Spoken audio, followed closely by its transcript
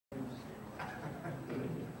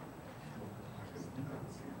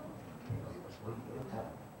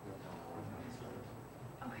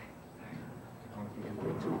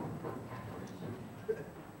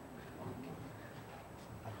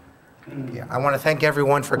I want to thank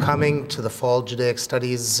everyone for coming to the Fall Judaic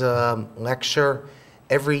Studies lecture.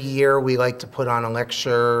 Every year we like to put on a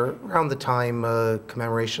lecture around the time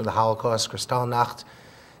commemoration of the Holocaust, Kristallnacht.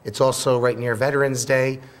 It's also right near Veterans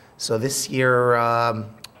Day. So this year I'm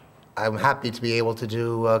happy to be able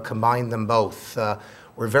to combine them both.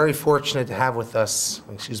 We're very fortunate to have with us,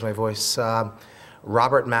 excuse my voice,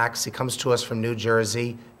 Robert Max. He comes to us from New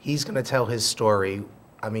Jersey. He's going to tell his story.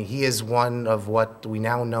 I mean, he is one of what we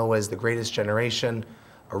now know as the greatest generation,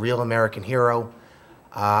 a real American hero.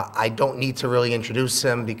 I don't need to really introduce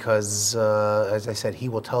him because, as I said, he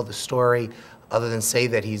will tell the story, other than say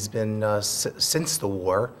that he's been, since the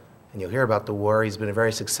war, and you'll hear about the war, he's been a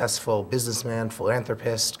very successful businessman,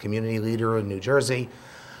 philanthropist, community leader in New Jersey.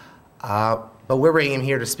 But we're bringing him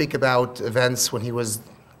here to speak about events when he was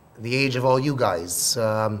the age of all you guys.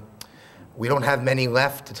 We don't have many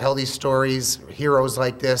left to tell these stories, heroes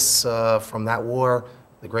like this from that war,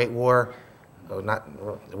 the Great War, not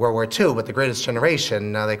World War II, but the greatest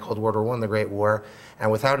generation. Now they called World War I the Great War. And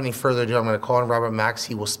without any further ado, I'm going to call on Robert Max.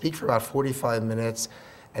 He will speak for about 45 minutes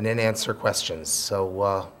and then answer questions.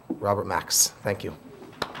 So, Robert Max, thank you.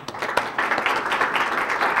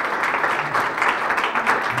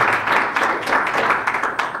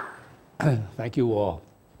 Thank you all.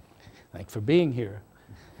 Thanks for being here.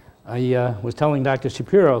 I was telling Dr.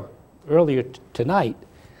 Shapiro earlier tonight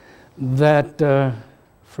that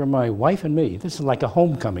for my wife and me, this is like a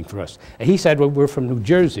homecoming for us. And he said, well, we're from New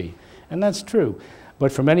Jersey, and that's true.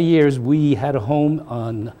 But for many years, we had a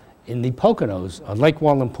home in the Poconos on Lake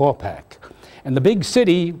Wallenpaupack. And the big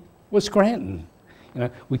city was Scranton. You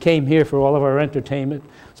know, we came here for all of our entertainment.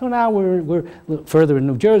 So now we're further in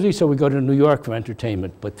New Jersey, so we go to New York for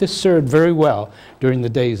entertainment. But this served very well during the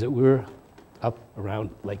days that we were up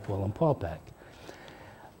around Lake Wallenpaupack.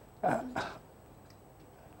 I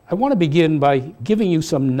want to begin by giving you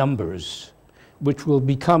some numbers which will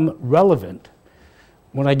become relevant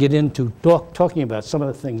when I get into talking about some of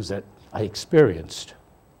the things that I experienced.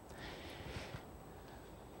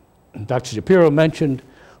 Dr. Shapiro mentioned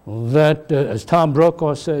that, as Tom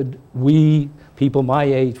Brokaw said, we, people my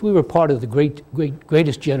age, we were part of the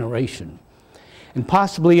greatest generation. And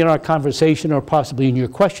possibly in our conversation, or possibly in your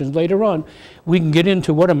questions later on, we can get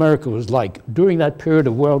into what America was like during that period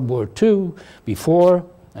of World War II, before,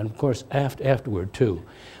 and of course afterward too.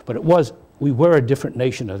 But we were a different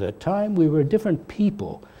nation at that time. We were a different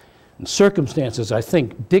people. And circumstances, I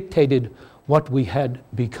think, dictated what we had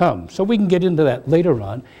become. So we can get into that later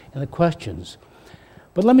on in the questions.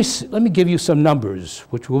 But let me give you some numbers,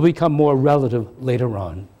 which will become more relative later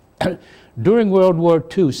on. During World War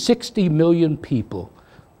II, 60 million people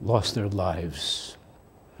lost their lives.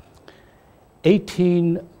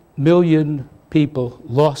 18 million people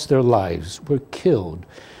lost their lives, were killed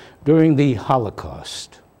during the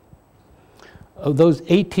Holocaust. Of those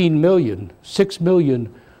 18 million, 6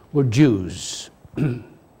 million were Jews.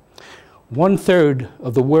 1/3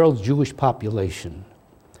 of the world's Jewish population.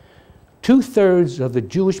 2/3 of the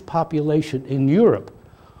Jewish population in Europe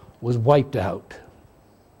was wiped out.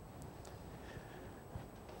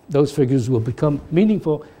 Those figures will become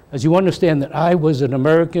meaningful as you understand that I was an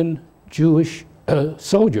American Jewish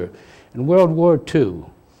soldier in World War II.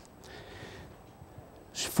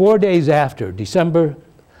 4 days after, December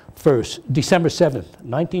 7th,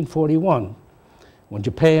 1941, when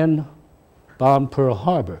Japan bombed Pearl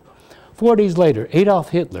Harbor. 4 days later, Adolf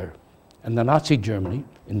Hitler and the Nazi Germany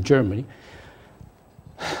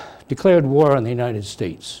declared war on the United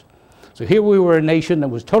States. So here we were a nation that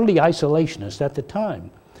was totally isolationist at the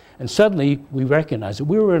time. And suddenly we recognized that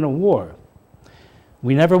we were in a war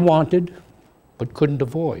we never wanted but couldn't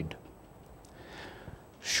avoid.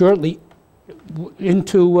 Shortly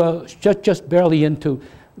into, just barely into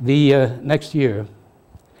the next year,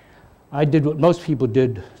 I did what most people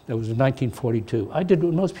did. That was in 1942. I did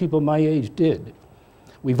what most people my age did.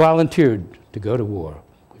 We volunteered to go to war.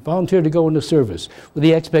 We volunteered to go into service with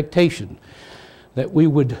the expectation that we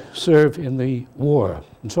would serve in the war.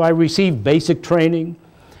 And so I received basic training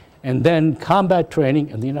and then combat training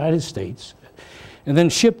in the United States, and then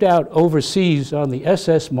shipped out overseas on the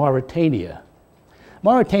SS Mauretania.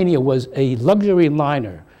 Mauretania was a luxury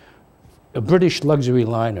liner, a British luxury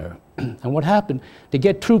liner. And what happened, to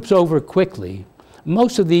get troops over quickly,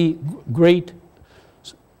 most of the great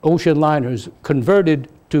ocean liners converted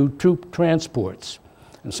to troop transports.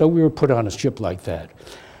 And so we were put on a ship like that.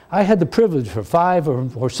 I had the privilege for 5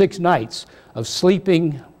 or 6 nights of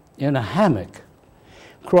sleeping in a hammock,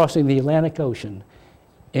 crossing the Atlantic Ocean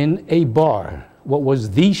in a bar, what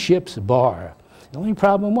was the ship's bar. The only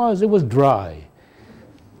problem was it was dry,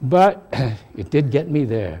 but it did get me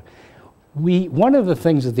there. one of the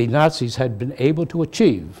things that the Nazis had been able to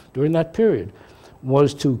achieve during that period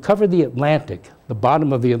was to cover the Atlantic, the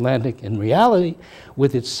bottom of the Atlantic, in reality,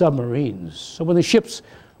 with its submarines. So when the ships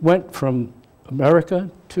went from America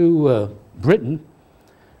to Britain,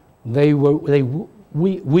 they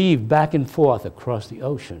weaved back and forth across the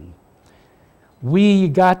ocean. We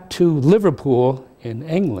got to Liverpool in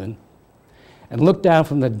England and looked down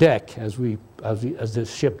from the deck as the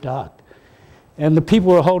ship docked. And the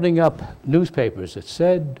people were holding up newspapers that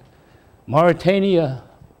said, Mauritania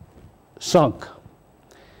sunk.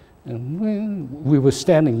 And we were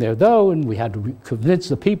standing there, though, and we had to convince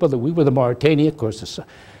the people that we were the Mauritania. Of course,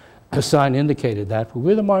 the sign indicated that, but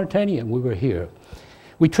we're the Mauritania, and we were here.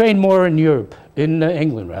 We trained more in Europe, in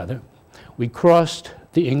England, rather. We crossed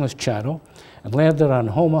the English Channel and landed on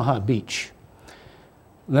Omaha Beach.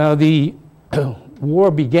 Now, the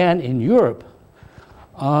war began in Europe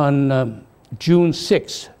on June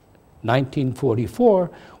 6,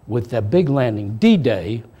 1944, with the big landing,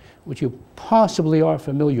 D-Day, which you possibly are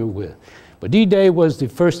familiar with. But D-Day was the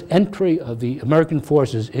first entry of the American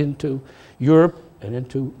forces into Europe and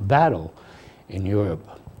into battle in Europe.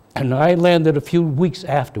 And I landed a few weeks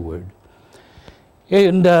afterward.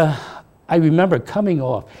 And I remember coming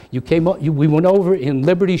off. We went over in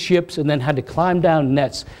Liberty ships and then had to climb down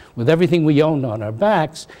nets with everything we owned on our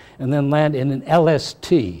backs and then land in an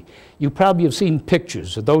LST. You probably have seen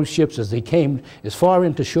pictures of those ships as they came as far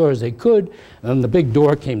into shore as they could, and then the big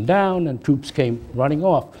door came down and troops came running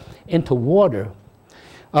off into water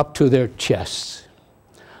up to their chests.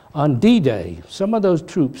 On D-Day, some of those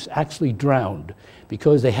troops actually drowned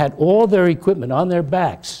because they had all their equipment on their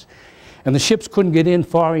backs, and the ships couldn't get in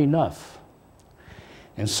far enough.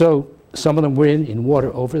 And so some of them were in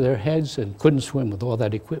water over their heads and couldn't swim with all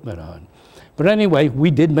that equipment on. But anyway, we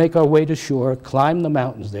did make our way to shore, climbed the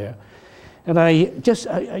mountains there, and I just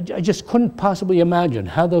couldn't possibly imagine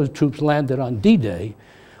how those troops landed on D-Day,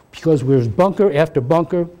 because there was bunker after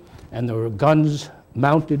bunker, and there were guns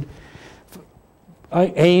mounted. I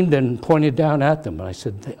aimed and pointed down at them, and I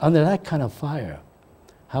said, under that kind of fire,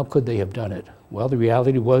 how could they have done it? Well, the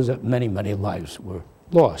reality was that many, many lives were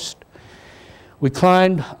lost. We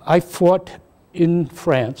climbed. I fought in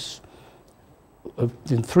France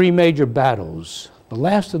in 3 major battles. The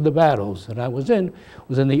last of the battles that I was in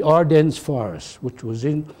the Ardennes Forest, which was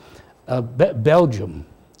in Belgium.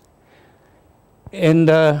 And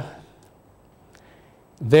there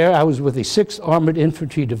I was with the 6th Armored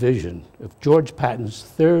Infantry Division of George Patton's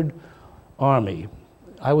 3rd Army.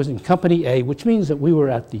 I was in Company A, which means that we were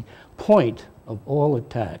at the point of all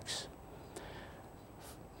attacks.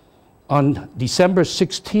 On December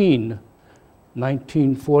 16,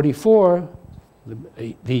 1944,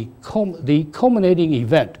 the culminating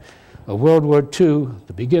event of World War II,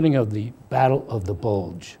 the beginning of the Battle of the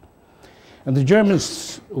Bulge. And the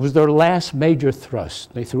Germans, it was their last major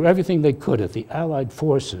thrust. They threw everything they could at the Allied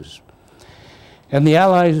forces. And the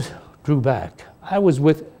Allies drew back. I was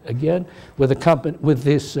with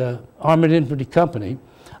this Armored Infantry Company.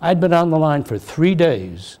 I'd been on the line for 3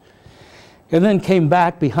 days, and then came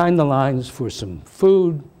back behind the lines for some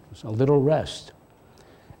food, a little rest.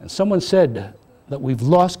 And someone said that we've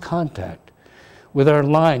lost contact with our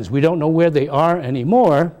lines. We don't know where they are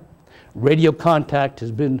anymore. Radio contact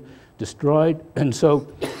has been destroyed, and so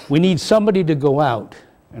we need somebody to go out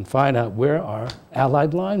and find out where our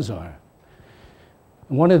Allied lines are.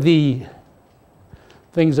 And one of the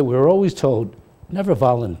things that we were always told, never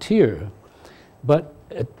volunteer, but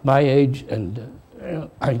at my age, and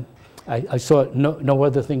I saw no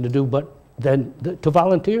other thing to do but then to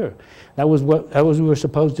volunteer. That was what we were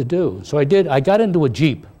supposed to do. So I did. I got into a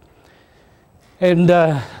Jeep and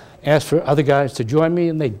asked for other guys to join me,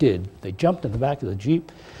 and they did. They jumped in the back of the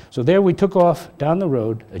Jeep. So there we took off down the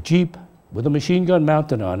road, a Jeep with a machine gun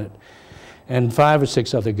mounted on it, and 5 or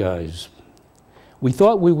 6 other guys. We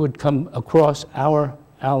thought we would come across our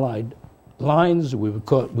Allied lines. We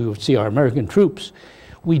would see our American troops.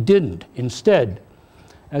 We didn't. Instead,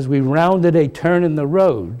 as we rounded a turn in the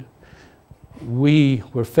road, we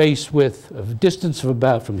were faced with a distance of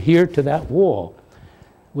about from here to that wall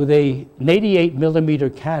with an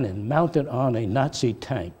 88mm cannon mounted on a Nazi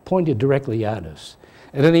tank pointed directly at us.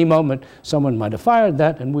 At any moment, someone might have fired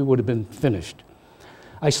that and we would have been finished.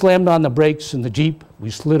 I slammed on the brakes in the Jeep.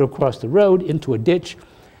 We slid across the road into a ditch,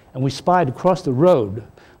 and we spied across the road.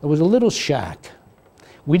 There was a little shack.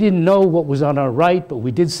 We didn't know what was on our right, but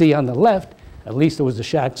we did see on the left, at least there was a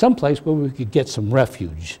shack someplace where we could get some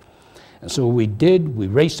refuge. And so we did. We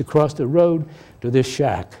raced across the road to this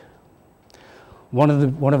shack. One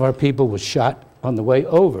of our people was shot on the way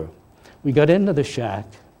over. We got into the shack.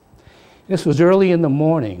 This was early in the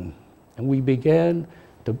morning, and we began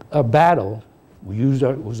a battle. We used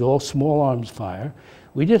it was all small arms fire.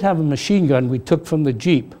 We did have a machine gun we took from the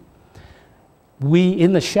Jeep.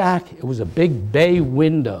 In the shack, it was a big bay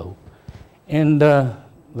window, and the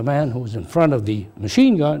man who was in front of the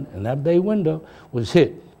machine gun in that bay window was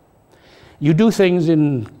hit. You do things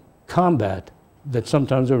in combat that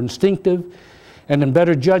sometimes are instinctive, and in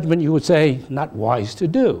better judgment you would say not wise to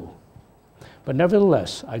do. But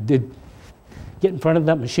nevertheless, I did get in front of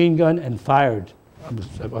that machine gun and fired.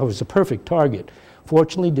 I was a perfect target.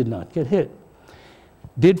 Fortunately, did not get hit.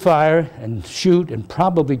 Did fire and shoot and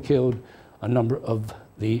probably killed a number of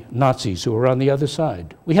the Nazis who were on the other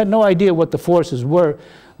side. We had no idea what the forces were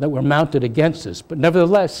that were mounted against us, but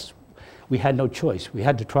nevertheless, we had no choice. We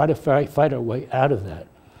had to try to fight our way out of that.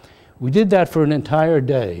 We did that for an entire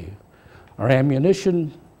day. Our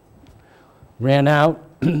ammunition ran out,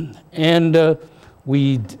 and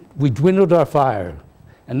we dwindled our fire.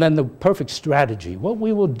 And then the perfect strategy, what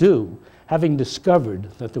we will do, having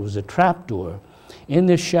discovered that there was a trapdoor in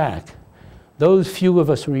this shack, those few of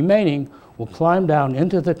us remaining will climb down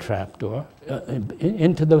into the trapdoor,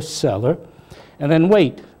 into the cellar, and then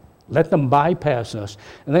wait, let them bypass us,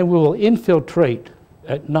 and then we will infiltrate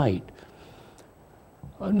at night.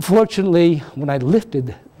 Unfortunately, when I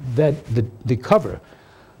lifted the cover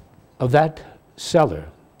of that cellar,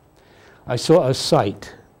 I saw a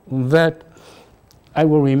sight that I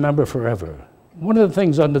will remember forever. One of the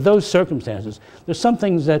things under those circumstances, there's some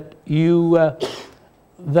things that you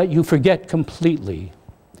forget completely.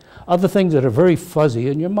 Other things that are very fuzzy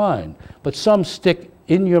in your mind, but some stick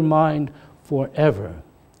in your mind forever.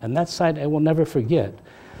 And that sight I will never forget.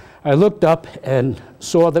 I looked up and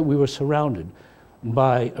saw that we were surrounded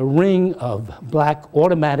by a ring of black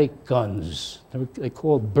automatic guns. They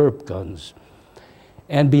called burp guns.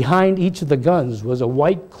 And behind each of the guns was a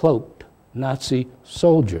white-cloaked Nazi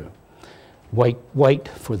soldier, white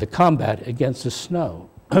for the combat against the snow.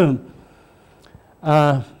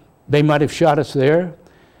 They might have shot us there,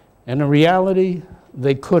 and in reality,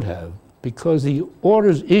 they could have, because the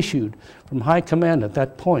orders issued from high command at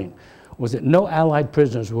that point was that no Allied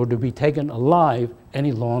prisoners were to be taken alive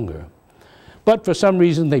any longer. But for some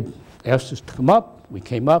reason, they asked us to come up. We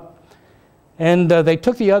came up, and they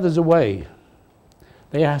took the others away.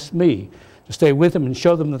 They asked me to stay with them and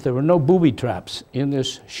show them that there were no booby traps in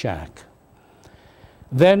this shack.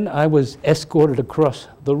 Then I was escorted across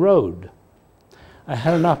the road. I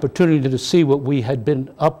had an opportunity to see what we had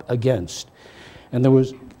been up against. And there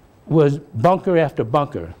was bunker after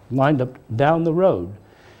bunker lined up down the road.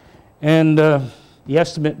 And the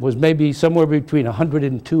estimate was maybe somewhere between 100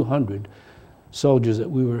 and 200 soldiers that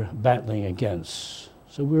we were battling against.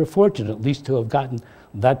 So we were fortunate at least to have gotten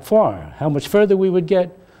that far. How much further we would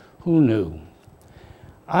get, who knew?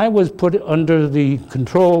 I was put under the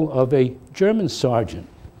control of a German sergeant.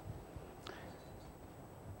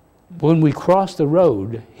 When we crossed the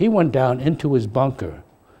road, he went down into his bunker.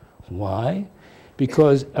 Why?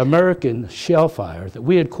 Because American shell fire that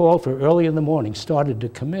we had called for early in the morning started to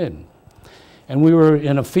come in. And we were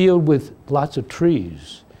in a field with lots of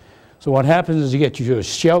trees. So what happens is you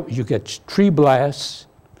get tree blasts,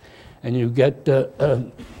 and you get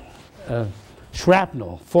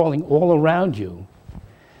shrapnel falling all around you.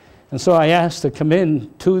 And so I asked to come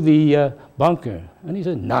in to the bunker, and he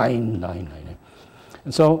said, 9.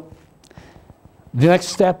 And so the next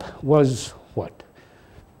step was what?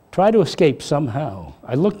 Try to escape somehow.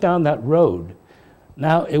 I looked down that road.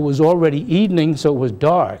 Now it was already evening, so it was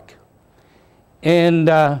dark. And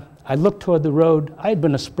I looked toward the road. I had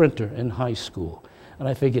been a sprinter in high school, and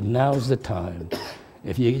I figured now's the time.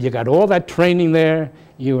 If you got all that training there,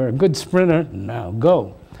 you were a good sprinter, now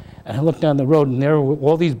go. And I looked down the road, and there were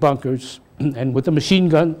all these bunkers, and with a machine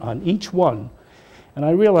gun on each one. And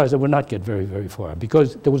I realized I would not get very, very far,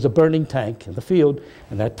 because there was a burning tank in the field,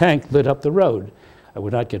 and that tank lit up the road. I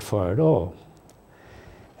would not get far at all.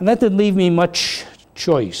 And that didn't leave me much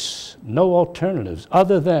choice, no alternatives,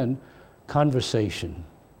 other than conversation.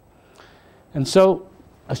 And so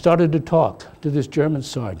I started to talk to this German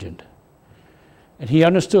sergeant. And he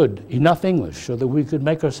understood enough English so that we could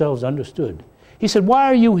make ourselves understood. He said, "Why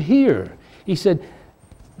are you here?" He said,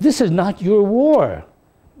 "This is not your war."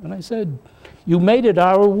 And I said, "You made it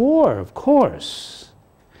our war, of course."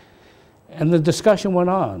 And the discussion went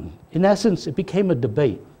on. In essence, it became a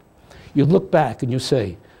debate. You look back and you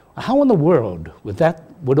say, how in the world, with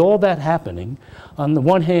all that happening, on the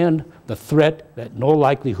one hand, the threat that in all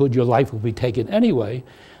likelihood your life will be taken anyway,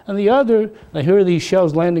 and the other, I hear these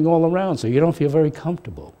shells landing all around, so you don't feel very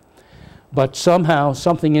comfortable. But somehow,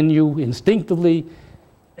 something in you instinctively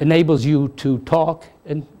enables you to talk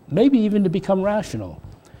and maybe even to become rational.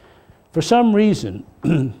 For some reason,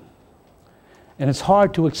 and it's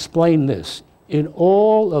hard to explain this, in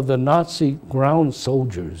all of the Nazi ground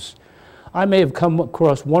soldiers, I may have come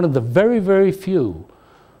across one of the very, very few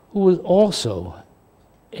who was also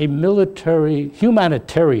a military,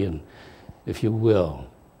 humanitarian, if you will.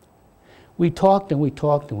 We talked and we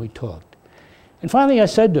talked and we talked. And finally I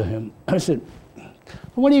said to him, I said,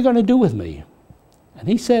 what are you going to do with me? And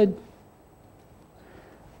he said,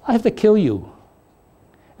 I have to kill you.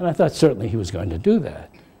 And I thought certainly he was going to do that.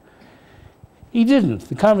 He didn't.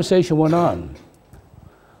 The conversation went on.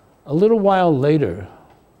 A little while later,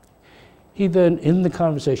 he then, in the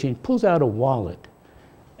conversation, he pulls out a wallet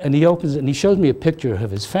and he opens it and he shows me a picture of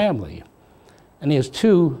his family. And he has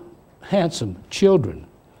two handsome children.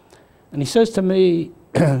 And he says to me,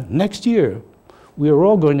 next year, we are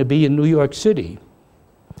all going to be in New York City.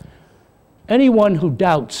 Anyone who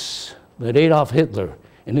doubts that Adolf Hitler,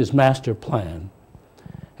 in his master plan,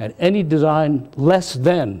 had any design less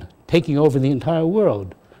than taking over the entire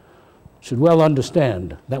world should well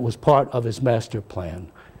understand that was part of his master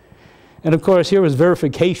plan. And of course, here was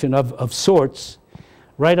verification of sorts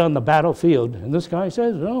right on the battlefield. And this guy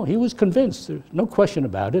says, no, he was convinced. There's no question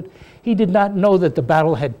about it. He did not know that the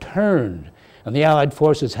battle had turned and the Allied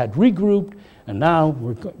forces had regrouped, and now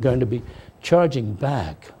we're going to be charging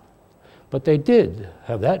back. But they did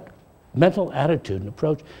have that mental attitude and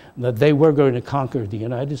approach that they were going to conquer the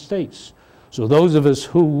United States. So those of us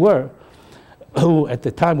who at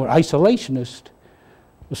the time were isolationists,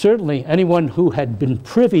 certainly anyone who had been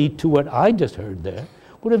privy to what I just heard there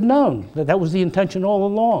would have known that that was the intention all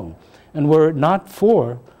along. And were it not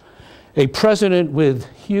for a president with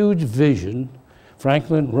huge vision,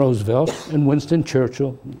 Franklin Roosevelt and Winston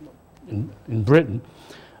Churchill in Britain,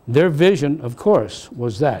 their vision, of course,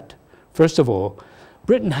 was that, first of all,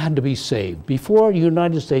 Britain had to be saved. Before the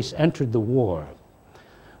United States entered the war,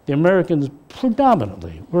 the Americans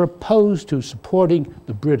predominantly were opposed to supporting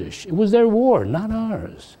the British. It was their war, not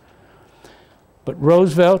ours. But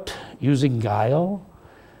Roosevelt, using guile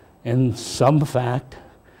and some fact,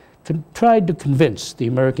 tried to convince the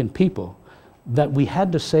American people that we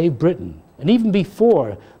had to save Britain. And even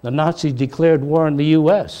before the Nazis declared war on the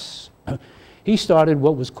US, he started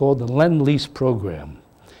what was called the Lend-Lease program.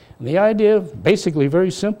 And the idea, basically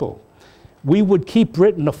very simple, we would keep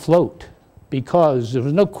Britain afloat because there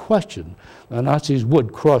was no question the Nazis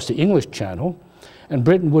would cross the English Channel and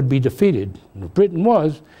Britain would be defeated. And if Britain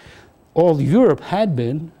was, all Europe had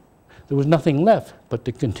been, there was nothing left but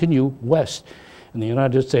to continue west. And the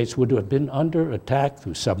United States would have been under attack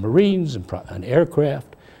through submarines and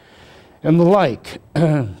aircraft and the like.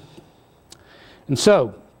 And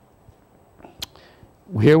so,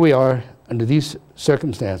 here we are under these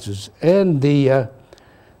circumstances, and the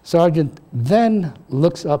sergeant then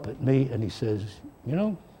looks up at me and he says, you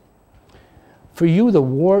know, for you the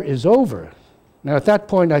war is over. Now at that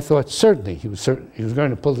point I thought certainly he was going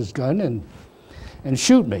to pull his gun and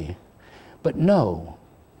shoot me. But no,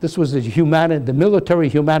 this was the military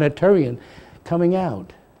humanitarian coming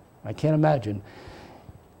out. I can't imagine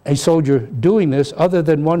a soldier doing this other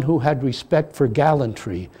than one who had respect for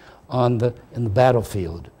gallantry in the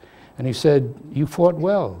battlefield. And he said, you fought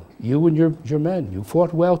well, you and your men, you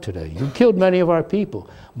fought well today. You killed many of our people,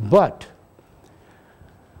 but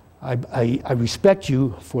I respect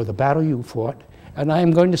you for the battle you fought, and I am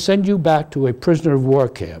going to send you back to a prisoner of war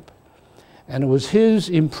camp. And it was his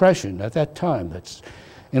impression at that time that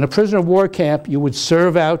in a prisoner of war camp, you would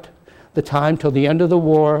serve out the time till the end of the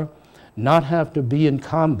war, not have to be in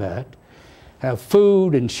combat, have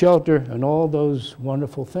food and shelter and all those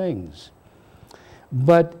wonderful things.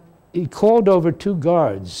 But he called over two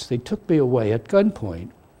guards. They took me away at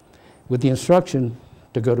gunpoint with the instruction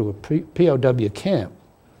to go to a POW camp.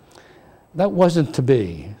 That wasn't to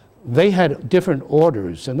be. They had different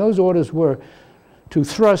orders, and those orders were to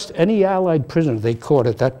thrust any Allied prisoner they caught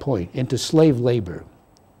at that point into slave labor.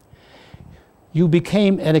 You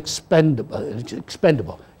became an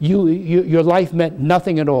expendable. Your life meant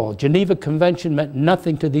nothing at all. Geneva Convention meant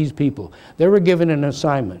nothing to these people. They were given an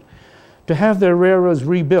assignment to have their railroads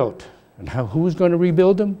rebuilt. And who was going to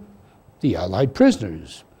rebuild them? The Allied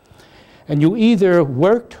prisoners. And you either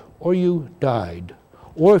worked or you died.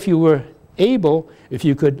 Or if you were able, if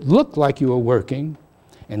you could look like you were working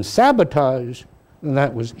and sabotage, then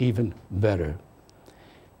that was even better.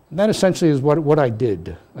 And that essentially is what I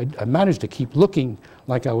did. I managed to keep looking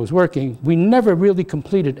like I was working. We never really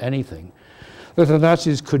completed anything that the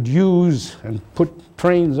Nazis could use and put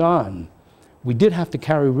trains on. We did have to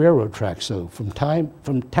carry railroad tracks, though, from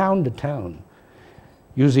town to town,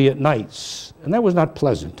 usually at nights. And that was not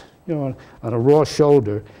pleasant. you know, on a raw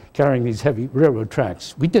shoulder carrying these heavy railroad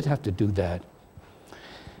tracks. We did have to do that.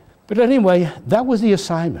 But anyway, that was the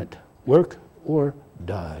assignment, work or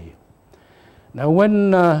die. Now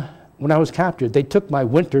when I was captured, they took my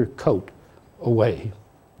winter coat away.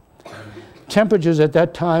 Temperatures at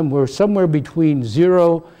that time were somewhere between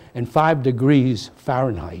 0 and 5 degrees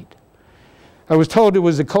Fahrenheit. I was told it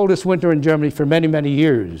was the coldest winter in Germany for many, many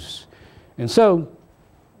years. And so,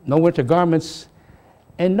 no winter garments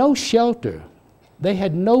and no shelter. They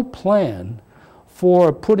had no plan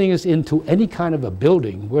for putting us into any kind of a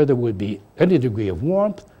building where there would be any degree of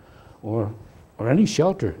warmth or any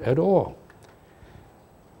shelter at all.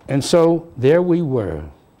 And so there we were,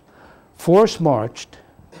 force-marched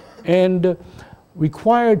and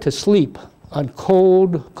required to sleep on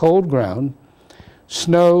cold, cold ground,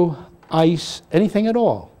 snow, ice, anything at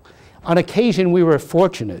all. On occasion, we were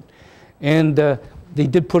fortunate, and they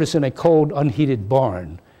did put us in a cold, unheated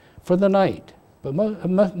barn for the night. But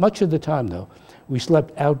much of the time, though, we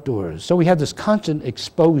slept outdoors. So we had this constant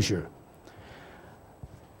exposure.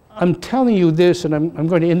 I'm telling you this, and I'm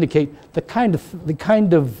going to indicate the kind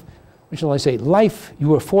of, what shall I say, life you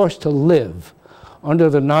were forced to live under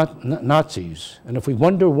the Nazis. And if we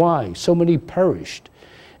wonder why so many perished,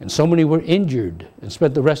 and so many were injured and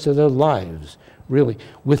spent the rest of their lives, really,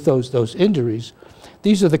 with those injuries,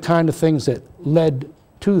 these are the kind of things that led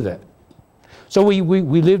to that. So we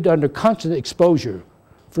lived under constant exposure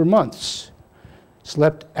for months,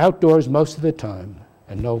 slept outdoors most of the time,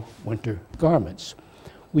 and no winter garments.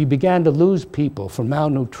 We began to lose people from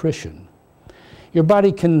malnutrition. Your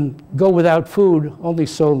body can go without food only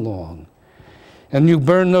so long. And you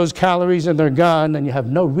burn those calories and they're gone, and you have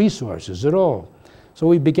no resources at all. So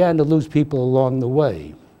we began to lose people along the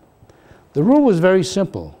way. The rule was very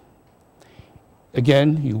simple.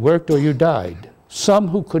 Again, you worked or you died. Some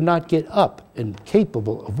who could not get up and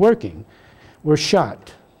capable of working were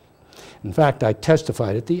shot. In fact, I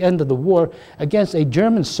testified at the end of the war against a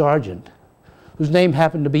German sergeant whose name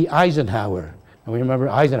happened to be Eisenhower. And we remember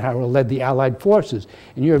Eisenhower led the Allied forces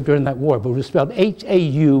in Europe during that war, but it was spelled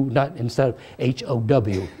H-A-U, not instead of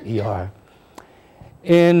H-O-W-E-R.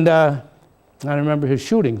 And I remember his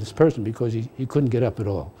shooting this person because he couldn't get up at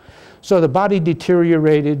all. So the body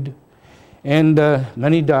deteriorated, and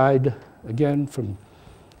many died, again, from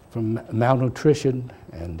malnutrition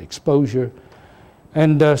and exposure,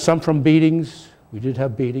 and some from beatings. We did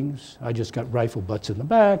have beatings. I just got rifle butts in the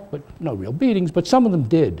back, but no real beatings, but some of them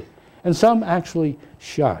did. And some actually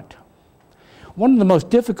shot. One of the most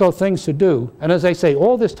difficult things to do, and as I say,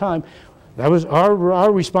 all this time, that was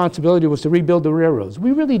our responsibility was to rebuild the railroads.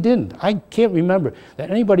 We really didn't. I can't remember that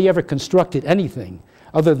anybody ever constructed anything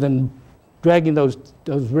other than dragging those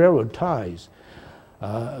railroad ties,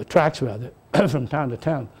 tracks rather, from town to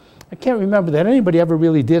town. I can't remember that anybody ever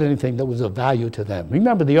really did anything that was of value to them.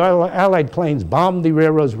 Remember, the Allied planes bombed the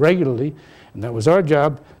railroads regularly, and that was our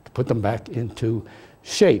job to put them back into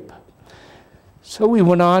shape. So we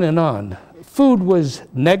went on and on. Food was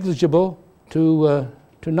negligible to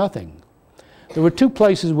nothing. There were two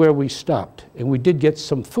places where we stopped, and we did get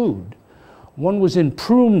some food. One was in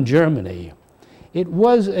Prüm, Germany. It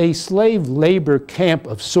was a slave labor camp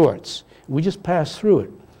of sorts. We just passed through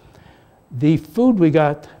it. The food we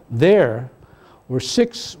got there were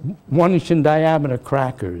 6 1-inch in diameter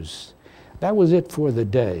crackers. That was it for the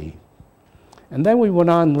day. And then we went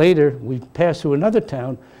on later, we passed through another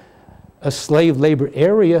town, a slave labor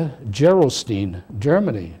area, Gerolstein,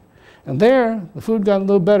 Germany. And there, the food got a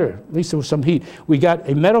little better. At least there was some heat. We got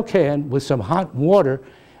a metal can with some hot water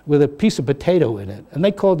with a piece of potato in it. And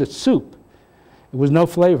they called it soup. There was no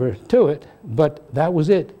flavor to it, but that was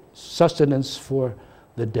it, sustenance for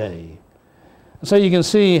the day. And so you can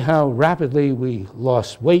see how rapidly we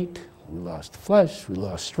lost weight, we lost flesh, we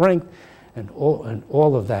lost strength, and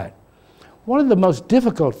all of that. One of the most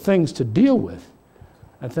difficult things to deal with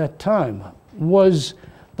at that time was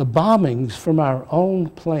the bombings from our own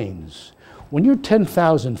planes. When you're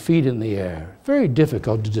 10,000 feet in the air, very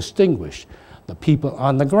difficult to distinguish the people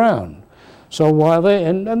on the ground. So while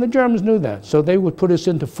and the Germans knew that, so they would put us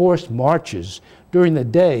into forced marches during the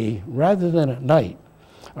day rather than at night.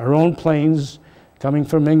 Our own planes coming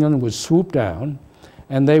from England would swoop down,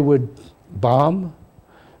 and they would bomb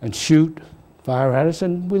and shoot, fire at us,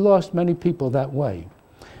 and we lost many people that way.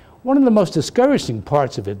 One of the most discouraging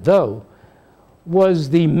parts of it, though, was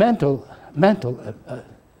the mental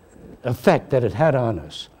effect that it had on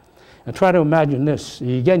us. And try to imagine this.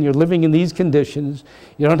 Again, you're living in these conditions.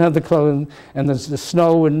 You don't have the clothing, and there's the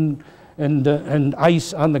snow and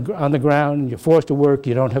ice on the ground, and you're forced to work.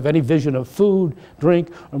 You don't have any vision of food,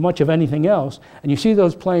 drink, or much of anything else. And you see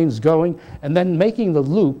those planes going, and then making the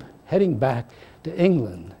loop, heading back to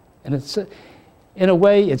England. And it's, in a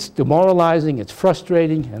way, it's demoralizing, it's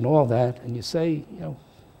frustrating, and all that. And you say, you know,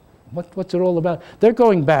 what's it all about? They're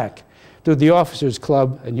going back to the officers'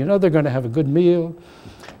 club, and you know they're going to have a good meal,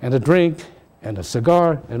 and a drink, and a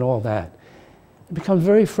cigar, and all that. It becomes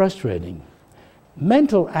very frustrating.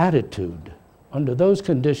 Mental attitude under those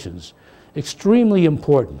conditions, extremely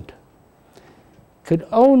important, could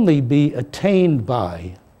only be attained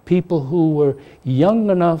by people who were young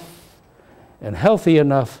enough and healthy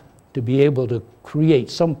enough to be able to create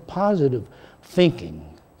some positive thinking.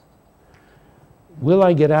 Will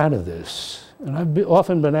I get out of this? And I've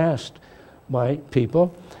often been asked by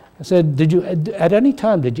people, I said, at any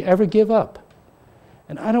time, did you ever give up?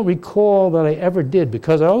 And I don't recall that I ever did,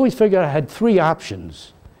 because I always figured I had three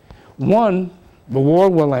options. One, the war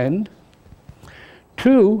will end.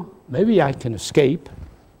 Two, maybe I can escape.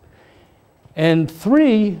 And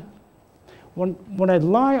three, when I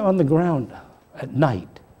lie on the ground at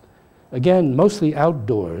night, again, mostly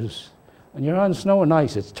outdoors, and you're on snow and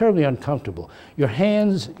ice, it's terribly uncomfortable. Your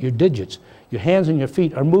hands, your digits, your hands and your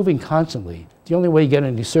feet are moving constantly. It's the only way you get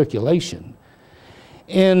any circulation.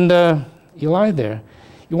 And you lie there.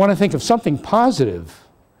 You want to think of something positive.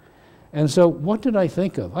 And so what did I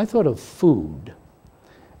think of? I thought of food.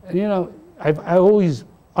 And you know, I always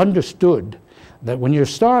understood that when you're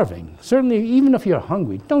starving, certainly even if you're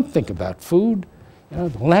hungry, don't think about food. You know,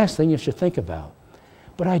 the last thing you should think about.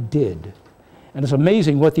 But I did. And it's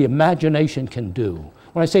amazing what the imagination can do.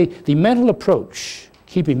 When I say the mental approach,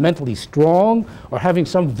 keeping mentally strong or having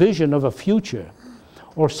some vision of a future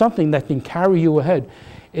or something that can carry you ahead,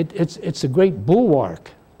 it's a great bulwark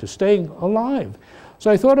to staying alive. So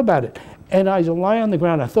I thought about it. And as I lie on the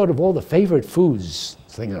ground, I thought of all the favorite foods,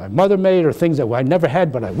 things that my mother made or things that I never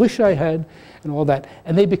had but I wish I had and all that.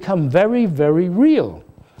 And they become very, very real.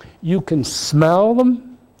 You can smell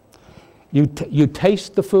them. You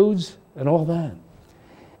taste the foods and all that.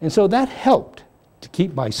 And so that helped to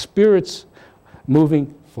keep my spirits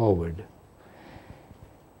moving forward.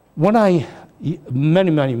 When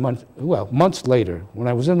many months, well, months later, when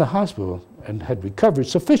I was in the hospital and had recovered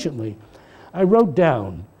sufficiently, I wrote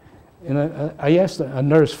down, and I asked a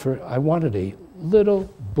nurse I wanted a little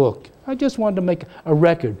book. I just wanted to make a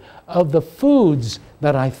record of the foods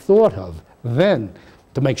that I thought of then,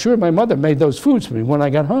 to make sure my mother made those foods for me when I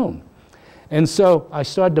got home. And so I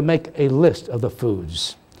started to make a list of the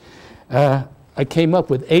foods. I came up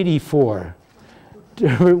with 84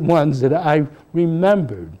 different ones that I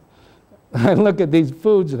remembered. I look at these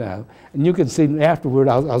foods now, and you can see afterward,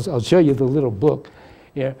 I'll show you the little book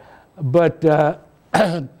here. But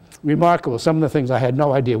remarkable, some of the things I had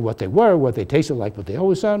no idea what they were, what they tasted like, but they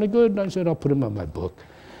always sounded good, and I said, I'll put them on my book.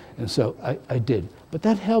 And so I did. But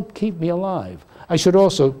that helped keep me alive. I should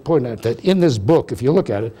also point out that in this book, if you look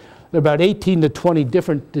at it, there are about 18 to 20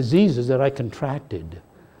 different diseases that I contracted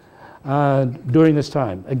during this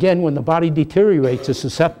time. Again, when the body deteriorates, it's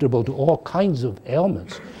susceptible to all kinds of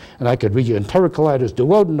ailments. And I could read you enterocolitis,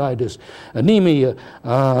 duodenitis, anemia,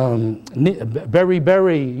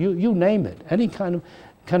 beriberi, you name it. Any kind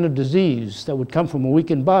of disease that would come from a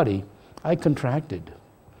weakened body, I contracted.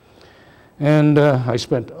 And I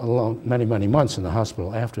spent many, many months in the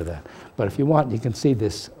hospital after that. But if you want, you can see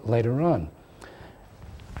this later on.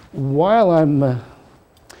 While I'm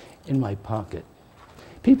in my pocket,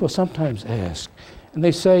 people sometimes ask, and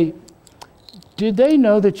they say, did they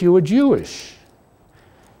know that you were Jewish?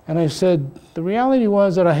 And I said, the reality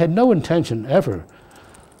was that I had no intention ever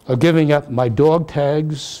of giving up my dog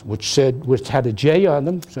tags, which had a J on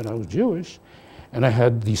them, said I was Jewish, and I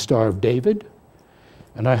had the Star of David,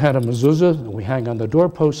 and I had a mezuzah that we hang on the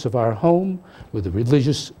doorposts of our home with the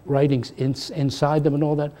religious writings inside them and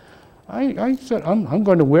all that. I said, I'm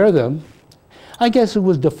going to wear them. I guess it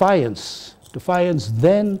was defiance. Defiance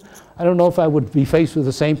then. I don't know if I would be faced with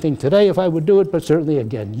the same thing today if I would do it, but certainly,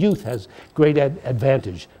 again, youth has great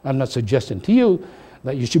advantage. I'm not suggesting to you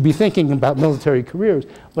that you should be thinking about military careers,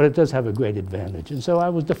 but it does have a great advantage. And so I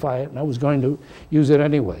was defiant, and I was going to use it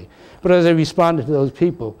anyway. But as I responded to those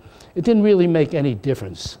people, it didn't really make any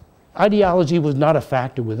difference. Ideology was not a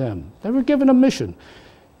factor with them. They were given a mission.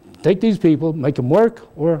 Take these people, make them work,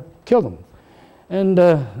 or kill them. And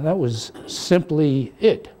that was simply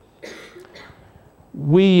it.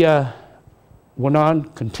 We went on,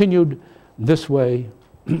 continued this way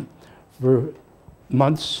for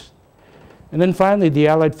months. And then finally, the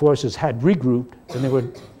Allied forces had regrouped, and they were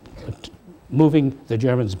moving the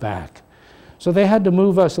Germans back. So they had to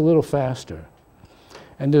move us a little faster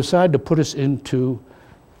and decided to put us into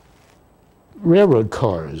railroad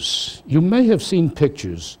cars. You may have seen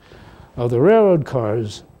pictures of the railroad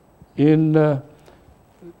cars in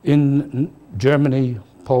in Germany,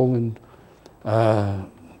 Poland,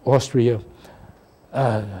 Austria,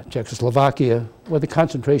 Czechoslovakia, where the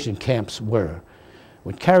concentration camps were,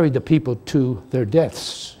 would carry the people to their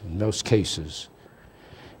deaths in most cases.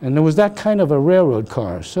 And there was that kind of a railroad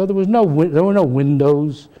car, so there were no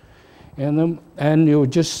windows in them, and you were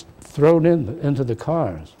just thrown into the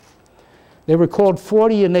cars. They were called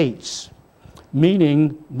 40 and 8s,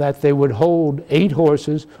 meaning that they would hold 8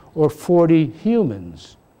 horses or 40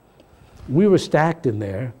 humans. We were stacked in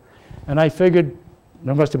there, and I figured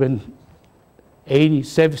there must have been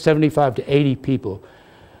 75 to 80 people.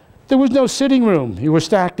 There was no sitting room. You were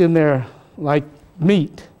stacked in there like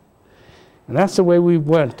meat. And that's the way we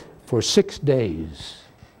went for 6 days.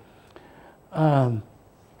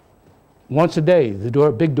 Once a day,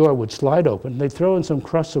 the big door would slide open. They'd throw in some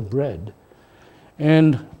crusts of bread,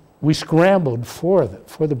 and we scrambled for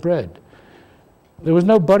the bread. There was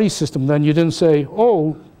no buddy system then. You didn't say,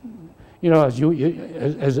 oh, you know, as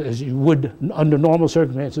you would under normal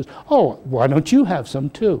circumstances, oh, why don't you have some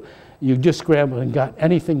too? You just scrambled and got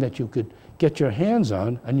anything that you could get your hands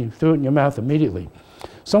on, and you threw it in your mouth immediately.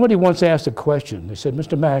 Somebody once asked a question. They said,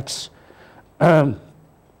 Mr. Max,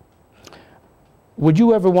 would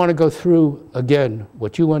you ever want to go through again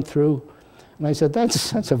what you went through? And I said,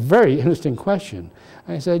 that's a very interesting question.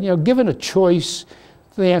 And I said, you know, given a choice,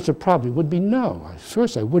 the answer probably would be no.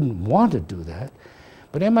 First, I wouldn't want to do that.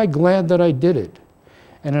 But am I glad that I did it?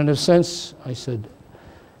 And in a sense, I said,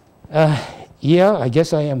 yeah, I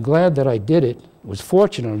guess I am glad that I did it. Was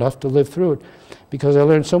fortunate enough to live through it because I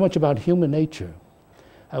learned so much about human nature.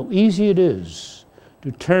 How easy it is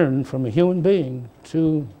to turn from a human being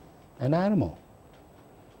to an animal.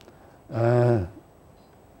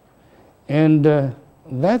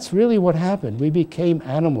 That's really what happened. We became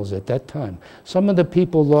animals at that time. Some of the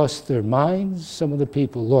people lost their minds. Some of the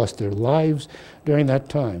people lost their lives during that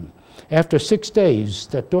time. After 6 days,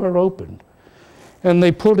 that door opened, and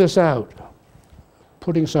they pulled us out,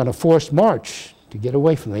 putting us on a forced march to get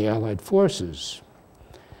away from the Allied forces.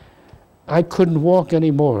 I couldn't walk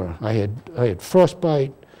anymore. I had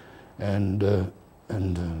frostbite, and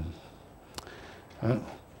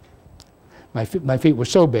my feet were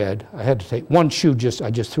so bad, I had to take one shoe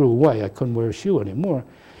I just threw away. I couldn't wear a shoe anymore.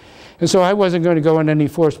 And so I wasn't going to go on any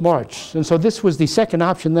forced march. And so this was the second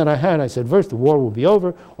option that I had. I said, first, the war will be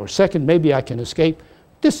over, or second, maybe I can escape.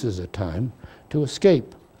 This is a time to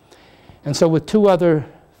escape. And so with 2 other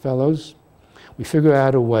fellows, we figured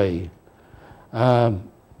out a way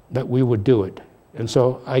that we would do it. And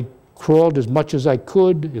so I crawled as much as I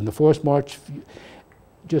could in the forced march,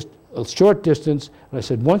 just a short distance, and I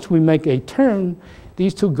said, once we make a turn,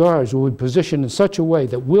 these 2 guards will be positioned in such a way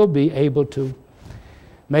that we'll be able to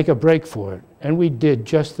make a break for it. And we did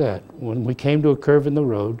just that. When we came to a curve in the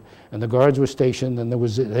road, and the guards were stationed, and there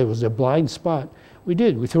was a blind spot, we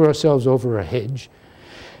did. We threw ourselves over a hedge,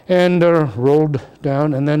 and rolled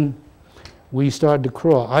down, and then we started to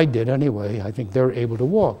crawl. I did anyway. I think they were able to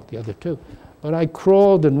walk, the other 2. But I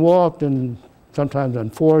crawled and walked, and sometimes on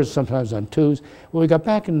 4s, sometimes on 2s. Well, we got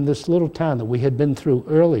back in this little town that we had been through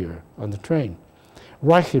earlier on the train,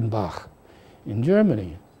 Reichenbach in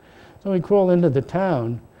Germany. So we crawl into the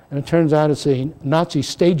town, and it turns out it's a Nazi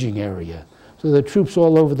staging area. So there are troops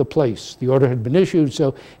all over the place. The order had been issued,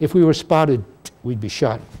 so if we were spotted, we'd be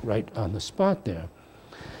shot right on the spot there.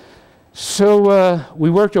 So we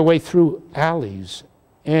worked our way through alleys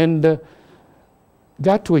and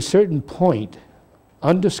got to a certain point,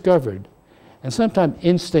 undiscovered, and sometimes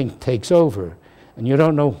instinct takes over, and you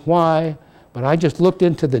don't know why, but I just looked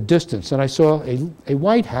into the distance, and I saw a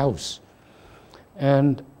white house.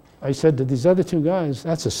 And I said to these other 2 guys,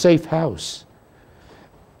 that's a safe house.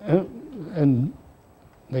 And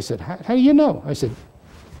they said, how do you know? I said,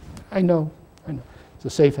 I know. It's a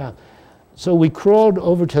safe house. So we crawled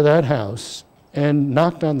over to that house and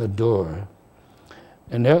knocked on the door.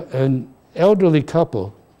 And an elderly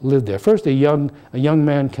couple lived there. First, a young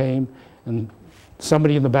man came, and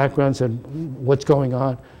somebody in the background said, what's going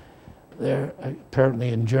on? There, apparently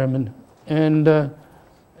in German. And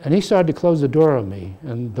he started to close the door on me.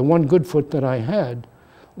 And the one good foot that I had,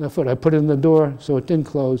 the foot I put in the door so it didn't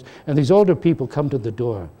close. And these older people come to the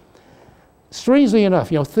door. Strangely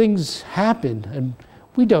enough, you know, things happen, and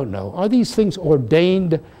we don't know. Are these things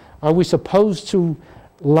ordained? Are we supposed to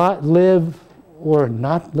live or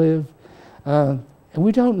not live? And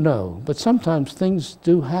we don't know. But sometimes things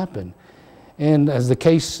do happen. And as the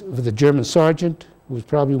case with the German sergeant, who was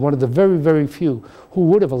probably one of the very, very few who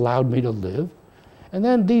would have allowed me to live. And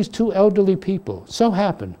then these 2 elderly people. So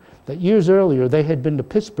happened that years earlier they had been to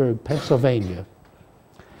Pittsburgh, Pennsylvania.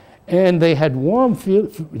 And they had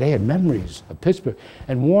they had memories of Pittsburgh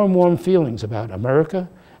and warm feelings about America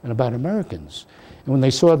and about Americans. And when they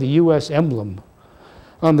saw the U.S. emblem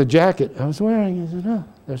on the jacket I was wearing, I said, "Oh,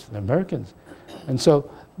 there's the Americans." And so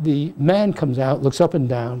the man comes out, looks up and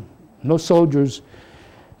down, no soldiers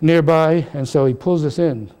nearby, and so he pulls us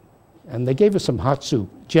in. And they gave us some hot soup,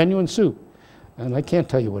 genuine soup. And I can't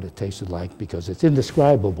tell you what it tasted like because it's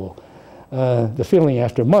indescribable. The feeling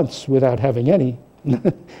after months without having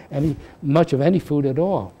much of any food at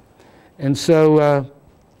all. And so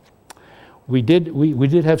we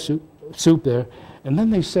did have soup there. And then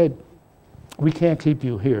they said, "We can't keep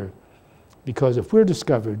you here because if we're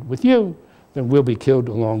discovered with you, then we'll be killed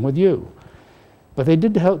along with you." But they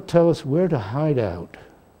did tell us where to hide out.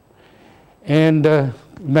 And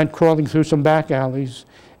meant crawling through some back alleys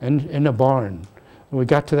and in a barn. When we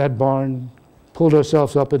got to that barn, pulled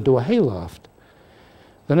ourselves up into a hayloft.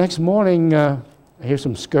 The next morning, I hear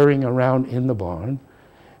some scurrying around in the barn,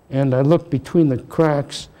 and I look between the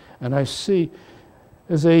cracks, and I see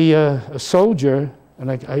there's a soldier,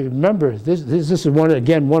 and I remember this is one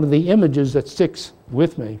of the images that sticks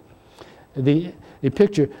with me. The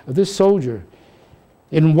picture of this soldier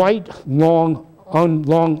in white, long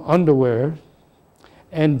underwear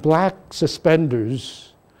and black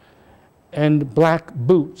suspenders and black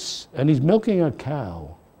boots, and he's milking a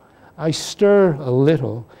cow. I stir a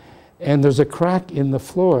little, and there's a crack in the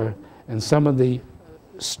floor, and some of the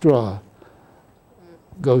straw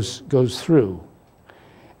goes through,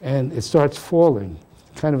 and it starts falling.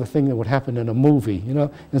 Kind of a thing that would happen in a movie, you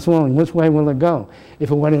know. It's falling. Which way will it go?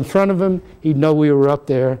 If it went in front of him, he'd know we were up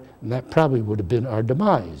there, and that probably would have been our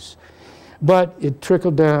demise. But it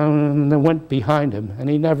trickled down and then went behind him, and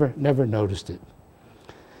he never noticed it.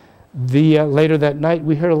 Later that night,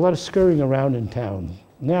 we heard a lot of scurrying around in town.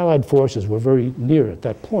 The Allied forces were very near at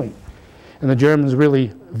that point, and the Germans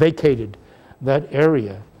really vacated that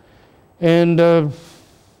area. And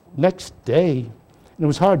next day, and it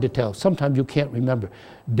was hard to tell. Sometimes you can't remember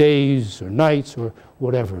days or nights or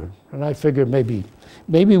whatever. And I figured maybe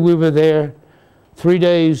we were there 3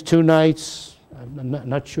 days, 2 nights. I'm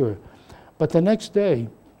not sure. But the next day,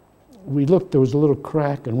 we looked. There was a little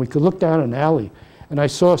crack, and we could look down an alley. And I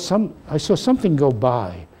saw something go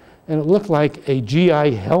by, and it looked like a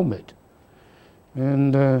GI helmet.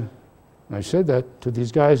 And I said that to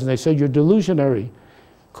these guys, and they said, "You're delusionary.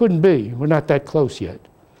 Couldn't be. We're not that close yet."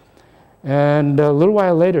 And a little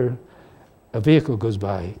while later, a vehicle goes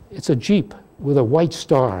by. It's a Jeep with a white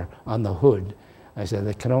star on the hood. I said,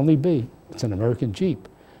 "That can only be. It's an American Jeep."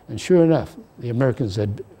 And sure enough, the Americans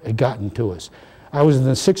had gotten to us. I was in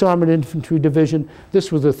the 6th Armored Infantry Division.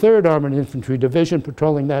 This was the 3rd Armored Infantry Division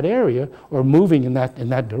patrolling that area or moving in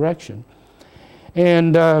that direction.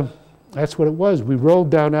 And that's what it was. We rolled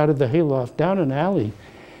down out of the hayloft, down an alley,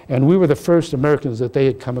 and we were the first Americans that they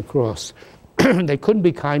had come across. They couldn't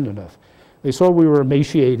be kind enough. They saw we were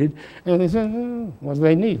emaciated, and they said, "Oh, what do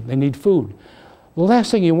they need? They need food." The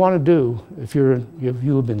last thing you want to do if you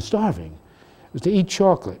have been starving is to eat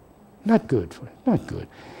chocolate. Not good for it, not good.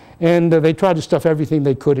 And they tried to stuff everything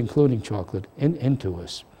they could, including chocolate, into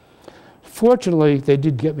us. Fortunately, they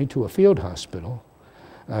did get me to a field hospital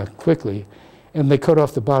quickly, and they cut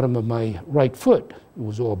off the bottom of my right foot. It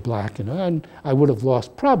was all black, and I would have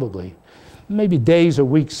lost probably, maybe days or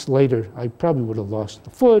weeks later, I probably would have lost the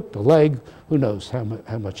foot, the leg, who knows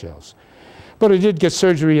how much else. But I did get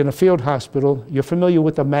surgery in a field hospital. You're familiar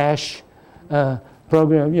with the MASH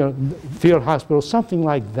program, you know, field hospital, something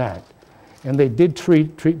like that. And they did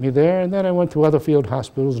treat me there, and then I went to other field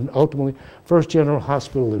hospitals, and ultimately First General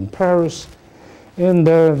Hospital in Paris, and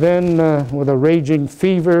then with a raging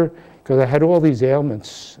fever, because I had all these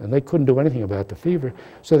ailments, and they couldn't do anything about the fever,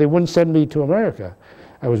 so they wouldn't send me to America.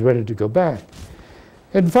 I was ready to go back.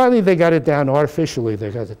 And finally they got it down artificially, they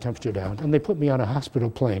got the temperature down, and they put me on a hospital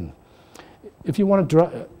plane. If you want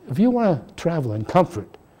to travel in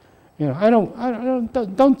comfort, you know,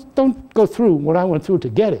 don't go through what I went through to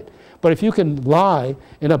get it. But if you can lie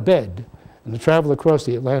in a bed and travel across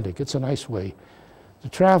the Atlantic, it's a nice way to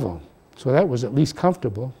travel. So that was at least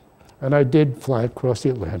comfortable. And I did fly across the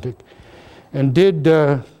Atlantic and did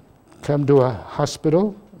come to a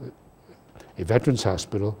hospital, a veterans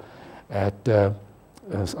hospital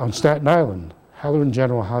on Staten Island, Halloran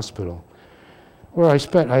General Hospital, where I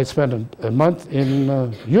had spent a month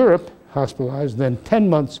in Europe, hospitalized, then 10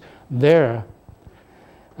 months there,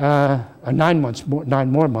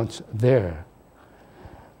 9 more months there.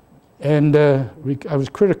 And I was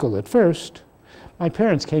critical at first. My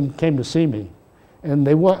parents came to see me, and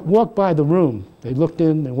they walked by the room. They looked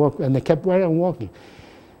in, they walked, and they kept right on walking.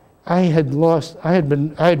 I had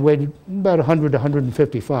weighed about 100 to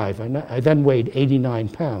 155, and I then weighed 89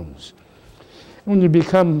 pounds. When you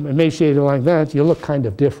become emaciated like that, you look kind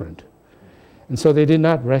of different. And so they did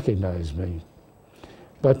not recognize me.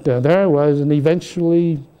 But there I was, and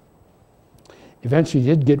eventually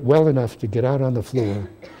did get well enough to get out on the floor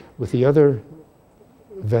with the other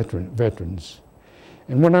veterans.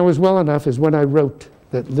 And when I was well enough is when I wrote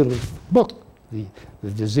that little book, the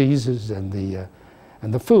diseases and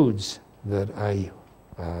the foods that I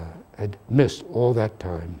had missed all that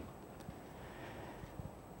time.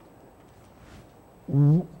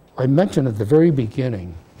 I mentioned at the very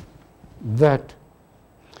beginning that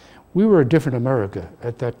we were a different America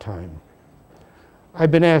at that time.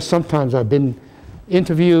 I've been asked, sometimes I've been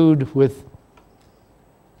interviewed with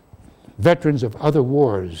veterans of other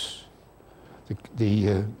wars.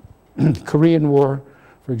 The Korean War,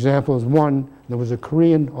 for example, is one. There was a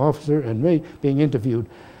Korean officer and me being interviewed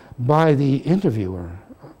by the interviewer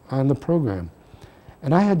on the program.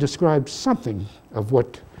 And I had described something of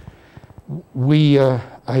what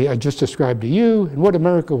I just described to you and what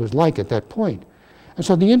America was like at that point. And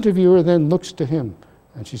so the interviewer then looks to him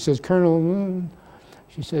and she says, Colonel,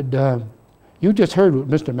 she said, you just heard what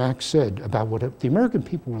Mr. Max said about what the American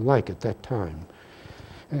people were like at that time.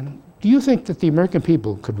 And do you think that the American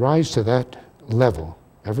people could rise to that level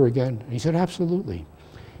ever again? And he said, absolutely.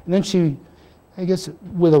 And then she, I guess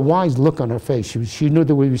with a wise look on her face, she knew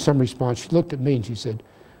there would be some response. She looked at me and she said,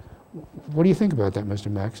 what do you think about that, Mr.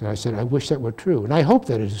 Max? And I said, I wish that were true. And I hope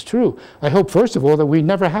that it is true. I hope, first of all, that we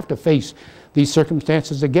never have to face these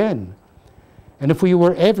circumstances again. And if we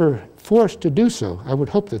were ever forced to do so, I would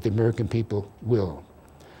hope that the American people will.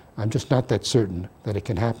 I'm just not that certain that it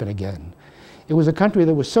can happen again. It was a country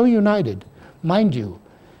that was so united. Mind you,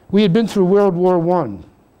 we had been through World War I,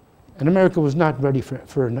 and America was not ready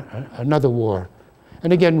for another war.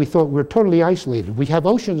 And again, we thought we were totally isolated. We have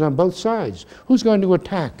oceans on both sides. Who's going to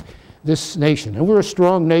attack this nation? And we're a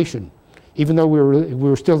strong nation, even though we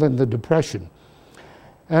were still in the Depression.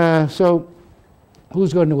 So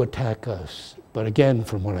who's going to attack us? But again,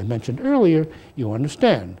 from what I mentioned earlier, you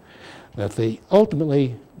understand that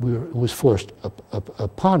ultimately it was forced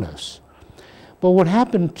upon us. But what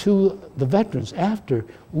happened to the veterans after,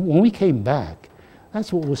 when we came back,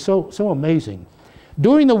 that's what was so amazing.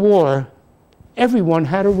 During the war, everyone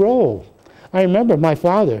had a role. I remember my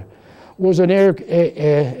father was an air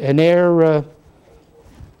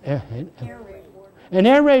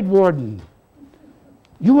raid warden.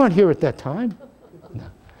 You weren't here at that time. No.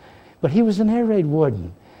 But he was an air raid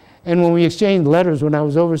warden. And when we exchanged letters when I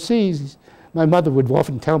was overseas, my mother would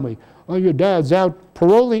often tell me, oh, your dad's out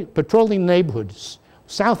patrolling neighborhoods,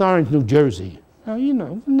 South Orange, New Jersey. Now, you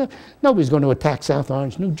know, nobody's going to attack South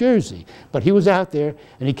Orange, New Jersey. But he was out there,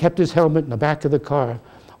 and he kept his helmet in the back of the car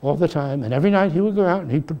all the time. And every night he would go out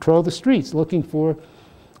and he'd patrol the streets looking for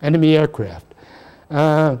enemy aircraft.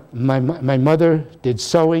 My mother did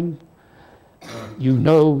sewing. You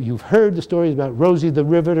know, you've heard the stories about Rosie the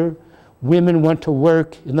Riveter. Women went to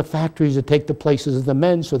work in the factories to take the places of the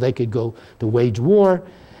men so they could go to wage war.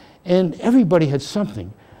 And everybody had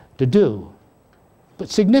something to do. But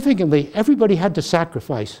significantly, everybody had to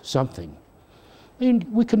sacrifice something. I mean,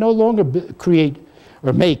 we could no longer create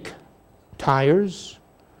or make tires,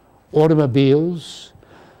 automobiles,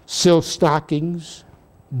 silk stockings,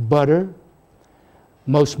 butter,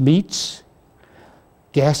 most meats,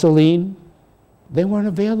 gasoline. They weren't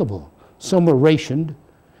available. Some were rationed,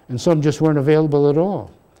 and some just weren't available at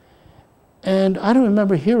all. And I don't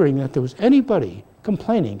remember hearing that there was anybody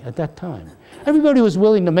complaining at that time. Everybody was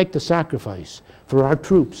willing to make the sacrifice for our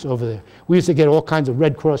troops over there. We used to get all kinds of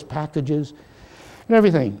Red Cross packages and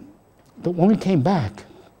everything. But when we came back,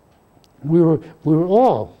 we were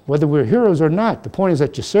all, whether we were heroes or not, the point is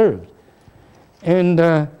that you served. And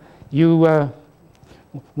when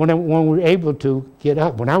we were able to get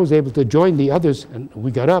up, when I was able to join the others and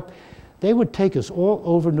we got up, they would take us all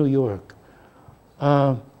over New York.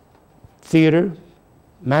 Theater,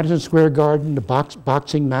 Madison Square Garden, the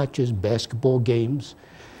boxing matches, basketball games,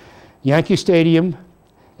 Yankee Stadium,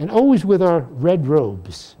 and always with our red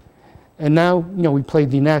robes. And now, you know, we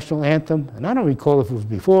played the national anthem, and I don't recall if it was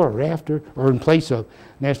before or after or in place of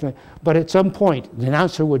national anthem, but at some point the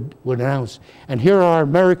announcer would announce, and here are our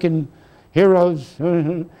American heroes,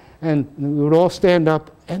 and we would all stand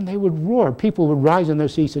up and they would roar. People would rise in their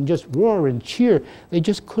seats and just roar and cheer. They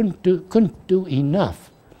just couldn't do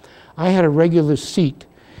enough. I had a regular seat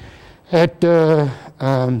at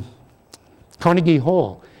Carnegie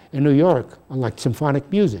Hall in New York. I liked symphonic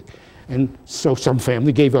music. And so some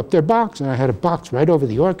family gave up their box, and I had a box right over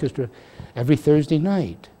the orchestra every Thursday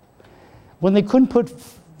night. When they couldn't put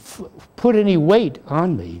put any weight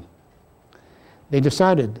on me, they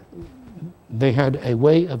decided they had a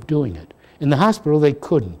way of doing it. In the hospital, they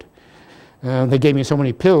couldn't. They gave me so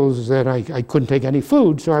many pills that I couldn't take any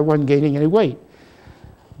food, so I wasn't gaining any weight.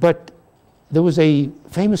 But there was a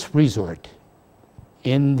famous resort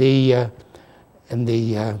in the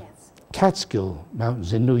Catskill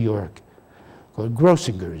Mountains in New York called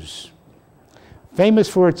Grossinger's, famous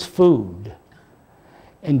for its food.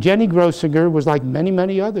 And Jenny Grossinger was, like many,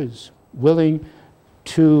 many others, willing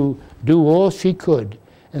to do all she could.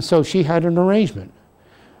 And so she had an arrangement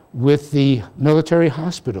with the military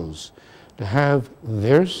hospitals to have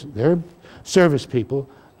their service people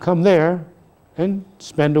come there and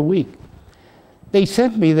spend a week. They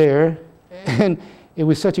sent me there, and it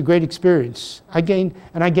was such a great experience. I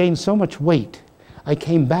gained so much weight. I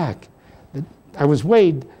came back. I was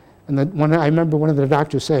weighed, and I remember one of the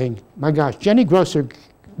doctors saying, "My gosh, Jenny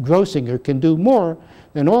Grossinger can do more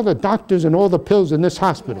than all the doctors and all the pills in this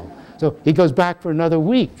hospital." So he goes back for another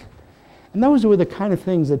week. And those were the kind of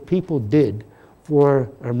things that people did for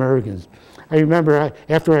Americans. I remember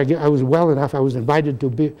after I was well enough, I was invited to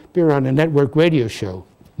appear on a network radio show.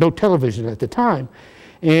 No television at the time.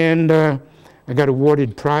 And I got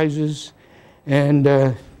awarded prizes. And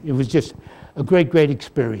it was just a great, great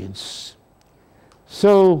experience.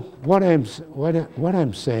 So what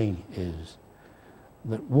I'm saying is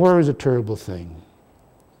that war is a terrible thing.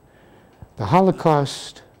 The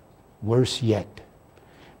Holocaust, worse yet,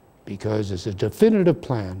 because it's a definitive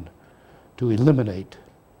plan to eliminate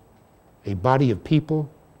a body of people,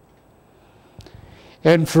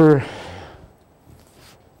 and for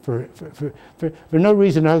no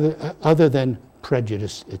reason other than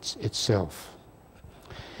prejudice itself.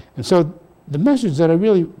 And so the message that I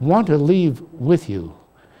really want to leave with you,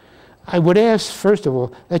 I would ask, first of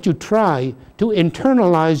all, that you try to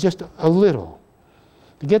internalize just a little,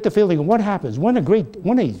 to get the feeling of what happens when a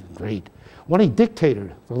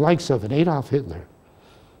dictator, the likes of an Adolf Hitler,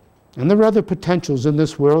 and there are other potentials in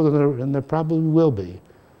this world, and there probably will be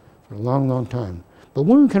for a long, long time. But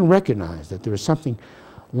when we can recognize that there is something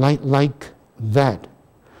like that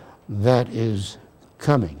is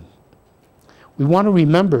coming, we want to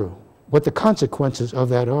remember what the consequences of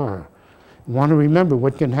that are. We want to remember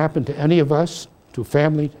what can happen to any of us, to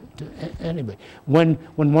family, to anybody, when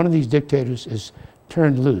one of these dictators is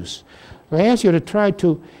turned loose. So I ask you to try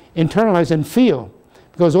to internalize and feel,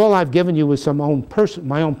 because all I've given you is my own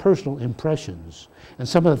personal impressions and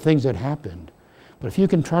some of the things that happened. But if you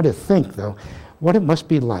can try to think, though, what it must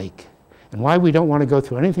be like and why we don't want to go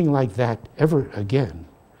through anything like that ever again,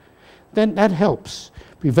 then that helps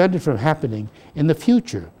prevent it from happening in the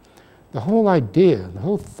future. The whole idea, the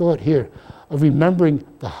whole thought here of remembering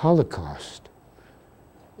the Holocaust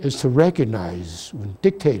is to recognize when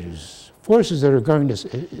dictators, forces that are going to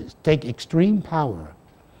take extreme power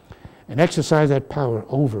and exercise that power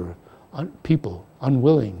over people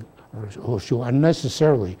unwilling or who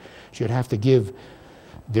unnecessarily should have to give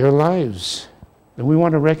their lives. And we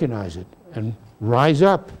want to recognize it and rise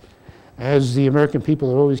up, as the American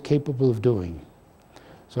people are always capable of doing.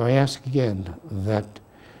 So I ask again that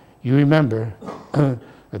you remember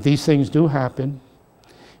that these things do happen.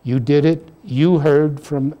 You did it. You heard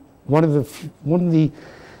from one of the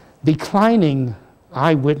declining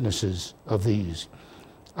eyewitnesses of these.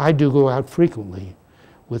 I do go out frequently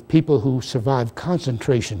with people who survived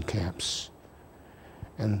concentration camps,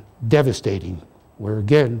 and devastating, where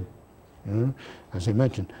again, as I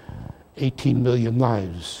mentioned, 18 million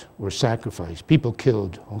lives were sacrificed, people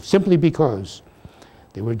killed simply because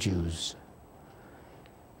they were Jews.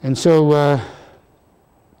 And so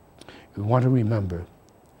we want to remember.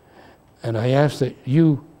 And I ask that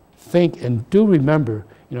you think and do remember,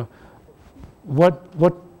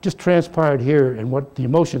 what just transpired here and what the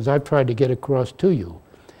emotions I've tried to get across to you.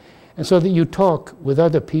 And so that you talk with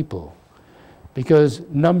other people, because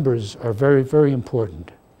numbers are very, very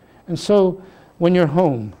important. And so when you're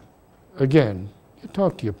home, again, you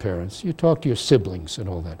talk to your parents, you talk to your siblings and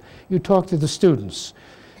all that. You talk to the students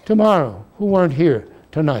tomorrow who weren't here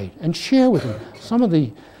tonight, and share with them some of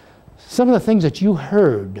the things that you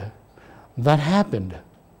heard that happened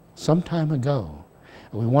some time ago.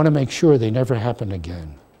 And we want to make sure they never happen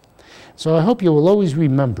again. So I hope you will always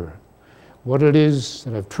remember what it is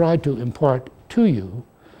that I've tried to impart to you,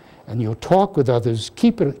 and you'll talk with others,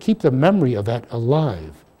 keep the memory of that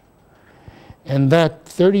alive. And that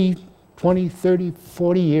 20, 30,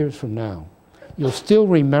 40 years from now, you'll still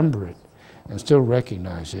remember it and still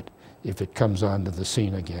recognize it if it comes onto the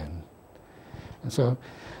scene again. And so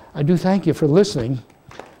I do thank you for listening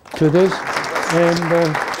to this. And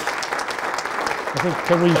I think,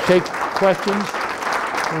 can we take questions?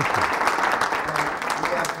 Thank you.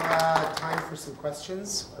 We have time for some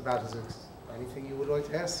questions about anything you would like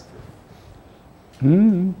to ask.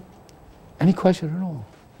 Any question at all?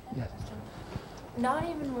 Yes. Not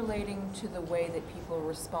even relating to the way that people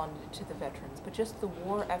responded to the veterans, but just the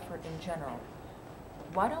war effort in general.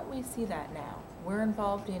 Why don't we see that now? We're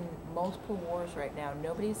involved in multiple wars right now.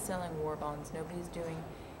 Nobody's selling war bonds. Nobody's doing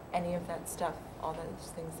any of that stuff, all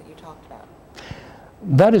those things that you talked about.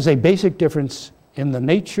 That is a basic difference in the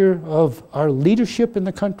nature of our leadership in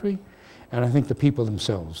the country, and I think the people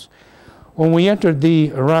themselves. When we entered the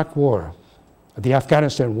Iraq War, the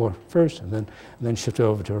Afghanistan War first, and then shifted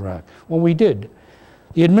over to Iraq. When we did,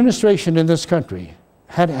 the administration in this country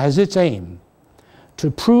had as its aim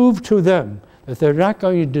to prove to them that they're not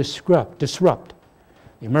going to disrupt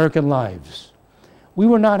the American lives. We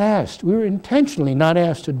were not asked, we were intentionally not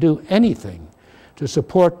asked to do anything to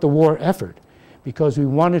support the war effort because we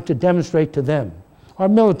wanted to demonstrate to them, our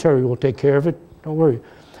military will take care of it, don't worry,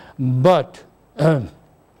 but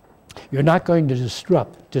you're not going to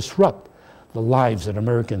disrupt the lives that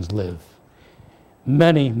Americans live.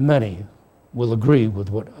 Many will agree with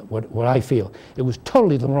what I feel. It was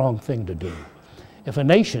totally the wrong thing to do. If a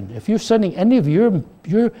nation, if you're sending any of your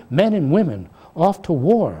men and women off to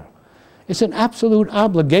war, it's an absolute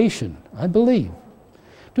obligation, I believe,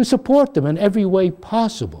 to support them in every way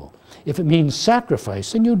possible. If it means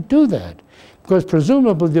sacrifice, then you do that. Because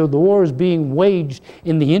presumably the war is being waged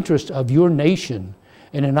in the interest of your nation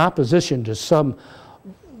and in opposition to some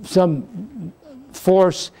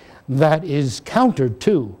force that is counter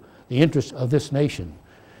to the interests of this nation.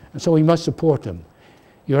 And so we must support them.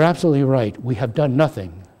 You're absolutely right. We have done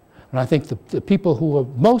nothing. And I think the people who were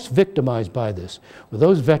most victimized by this were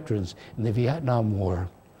those veterans in the Vietnam War.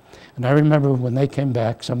 And I remember when they came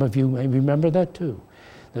back, some of you may remember that too,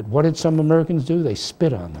 that what did some Americans do? They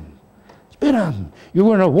spit on them. Spit on them. You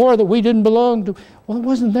were in a war that we didn't belong to. Well, it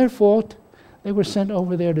wasn't their fault. They were sent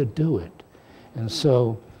over there to do it. And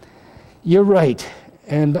so you're right.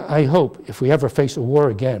 And I hope if we ever face a war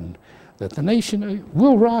again, that the nation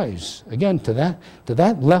will rise again to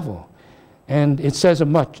that level. And it says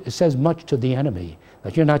much to the enemy,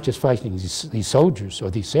 that you're not just fighting these soldiers or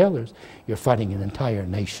these sailors, you're fighting an entire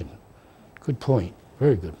nation. Good point,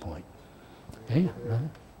 very good point. Okay,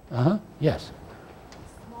 yes.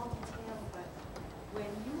 Small detail, but when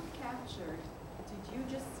you were captured, did you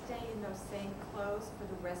just stay in those same clothes for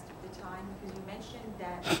the rest of the time? Because you mentioned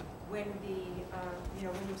that when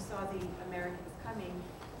when you saw the Americans coming,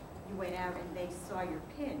 you went out and they saw your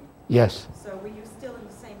pin. Yes. So were you still in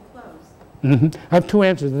the same clothes? I have two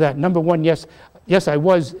answers to that. Number one, yes, I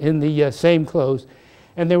was in the same clothes,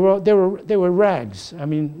 and they were rags. I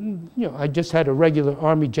mean, I just had a regular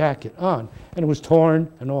army jacket on, and it was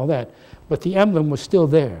torn and all that, but the emblem was still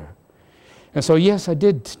there. And so, yes, I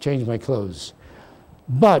did change my clothes.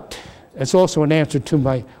 But it's also an answer to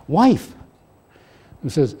my wife, who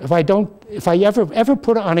says, if I ever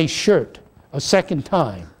put on a shirt a second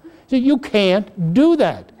time, she said, you can't do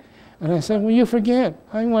that. And I said, well, you forget.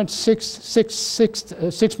 I went six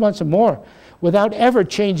months or more without ever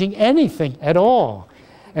changing anything at all.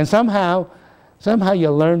 And somehow you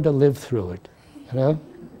learn to live through it. That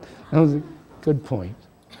was a good point.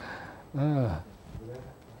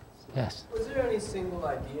 Yes? Was there any single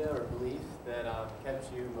idea or belief that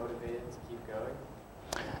kept you motivated to keep going?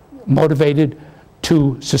 Motivated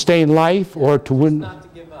to sustain life or to win? Not to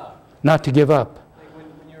give up. Not to give up. Like when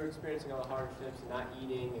you were experiencing all the hardships and not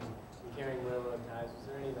eating and carrying railroad ties, was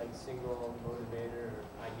there any single motivator or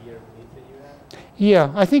idea or belief that you had?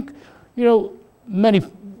 Yeah, I think,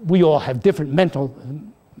 we all have different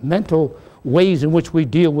mental ways in which we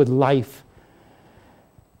deal with life.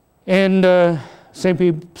 And some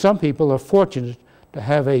people are fortunate to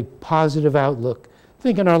have a positive outlook. I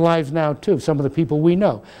think in our lives now too, some of the people we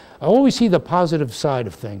know. I always see the positive side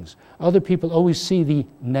of things. Other people always see the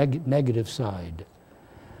negative side.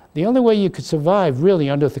 The only way you could survive really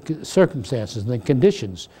under the circumstances and the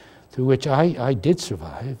conditions through which I did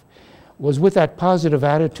survive was with that positive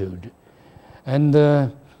attitude. And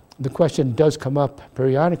the question does come up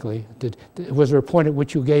periodically, was there a point at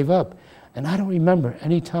which you gave up? And I don't remember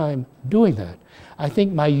any time doing that. I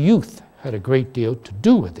think my youth had a great deal to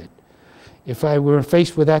do with it. If I were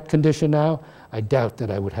faced with that condition now, I doubt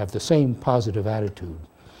that I would have the same positive attitude.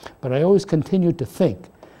 But I always continued to think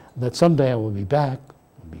that someday I will be back,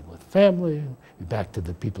 be with family, be back to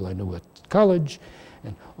the people I knew at college,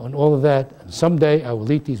 and on all of that. And someday I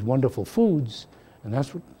will eat these wonderful foods. And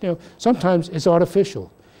that's what, sometimes it's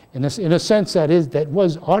artificial. In a sense that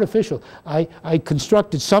was artificial. I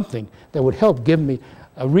constructed something that would help give me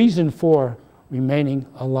a reason for remaining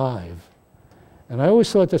alive. And I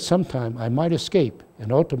always thought that sometime I might escape,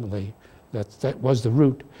 and ultimately that was the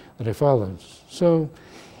route that I followed. So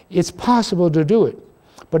it's possible to do it.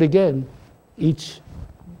 But again, each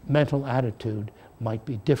mental attitude might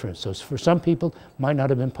be different. So for some people, might not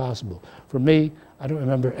have been possible. For me, I don't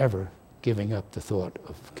remember ever giving up the thought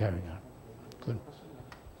of carrying on. Good.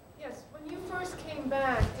 Yes, when you first came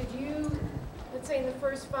back, did you, let's say in the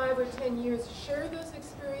first 5 or 10 years, share those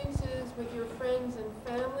experiences with your friends and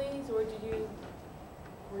families, or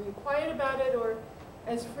were you quiet about it, or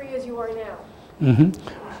as free as you are now? Mm-hmm.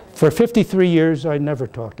 For 53 years, I never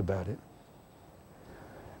talked about it.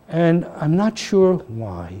 And I'm not sure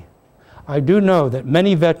why. I do know that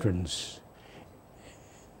many veterans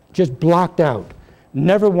just blocked out,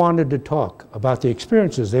 never wanted to talk about the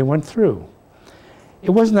experiences they went through.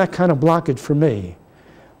 It wasn't that kind of blockage for me.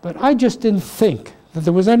 But I just didn't think that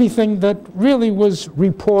there was anything that really was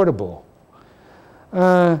reportable.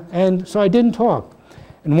 And so I didn't talk.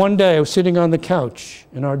 And one day I was sitting on the couch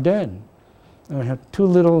in our den, and I had 2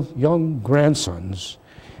 little young grandsons.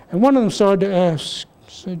 And one of them started to ask,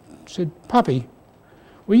 said, "Papi,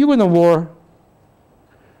 were you in the war?"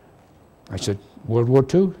 I said, "World War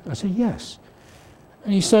II?" I said, "Yes."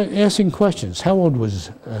 And he started asking questions. How old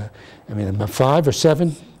was, about 5 or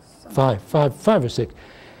 7? 5 or 6.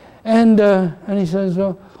 And he says,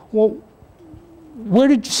 "Well, where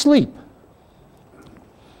did you sleep?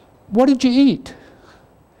 What did you eat?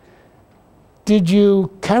 Did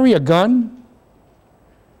you carry a gun?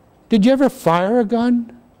 Did you ever fire a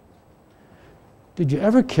gun? Did you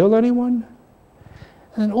ever kill anyone?"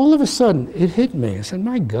 And all of a sudden, it hit me. I said,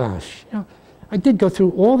 my gosh, I did go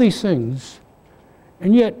through all these things,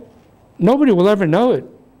 and yet nobody will ever know it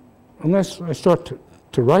unless I start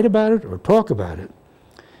to write about it or talk about it.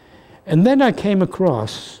 And then I came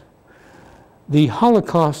across the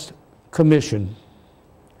Holocaust Commission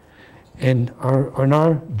in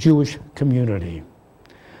our Jewish community.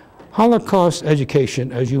 Holocaust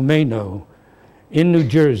education, as you may know, in New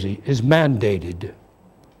Jersey is mandated.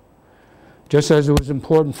 Just as it was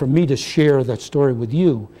important for me to share that story with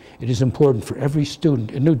you, it is important for every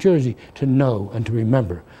student in New Jersey to know and to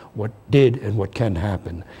remember what did and what can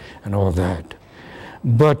happen and all that.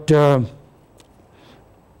 But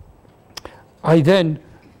I then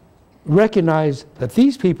recognized that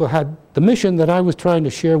these people had the mission that I was trying to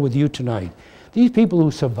share with you tonight. These people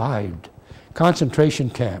who survived concentration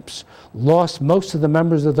camps, lost most of the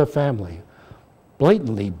members of their family,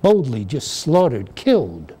 blatantly, boldly, just slaughtered,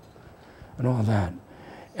 killed, and all that.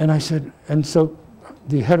 And I said, and so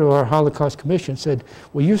the head of our Holocaust Commission said,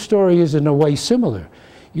 well, your story is in a way similar.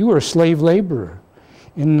 You were a slave laborer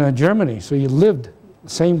in Germany, so you lived the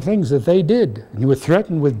same things that they did, and you were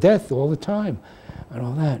threatened with death all the time, and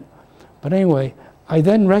all that. But anyway, I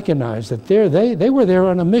then recognized that they were there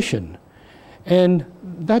on a mission, and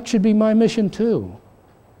that should be my mission too.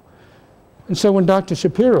 And so when Dr.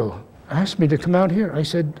 Shapiro asked me to come out here, I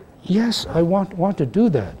said, yes, I want to do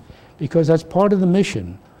that, because that's part of the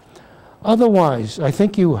mission. Otherwise, I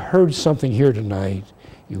think you heard something here tonight,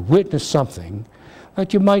 you witnessed something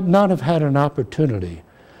that you might not have had an opportunity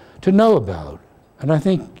to know about. And I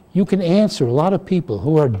think you can answer a lot of people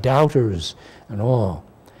who are doubters and all.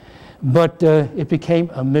 But it became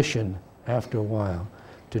a mission after a while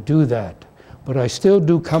to do that. But I still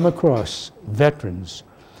do come across veterans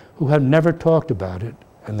who have never talked about it,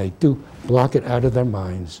 and they do block it out of their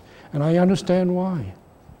minds. And I understand why.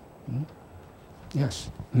 Yes?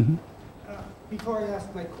 Mm-hmm. Before I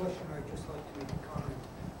ask my question, I'd just like to make a comment.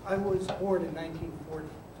 I was born in 1940.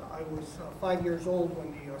 So I was 5 years old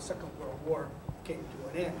when the Second World War came to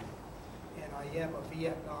an end. And I am a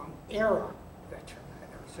Vietnam-era veteran. I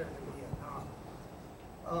never served in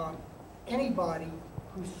Vietnam. Anybody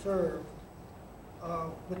who served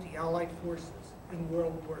with the Allied forces in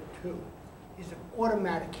World War II is an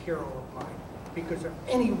automatic hero of mine because of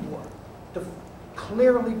any war.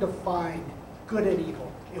 Clearly defined good and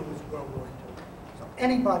evil, it was World War II. So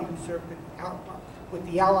anybody who served with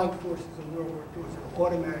the Allied forces in World War II is an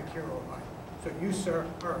automatic hero of mine. So you, sir,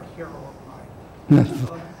 are a hero of mine.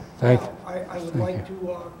 I would like to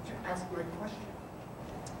ask my question.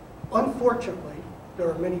 Unfortunately, there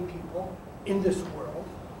are many people in this world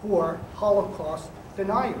who are Holocaust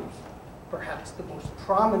deniers. Perhaps the most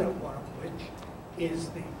prominent one of which is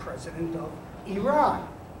the president of Iran.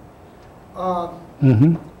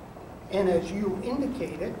 And as you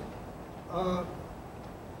indicated,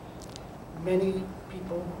 many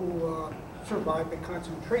people who survived the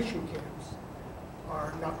concentration camps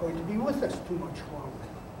are not going to be with us too much longer.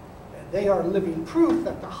 And they are living proof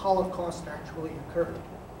that the Holocaust actually occurred.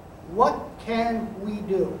 What can we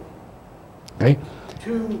do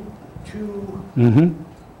to to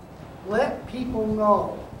let people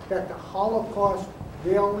know that the Holocaust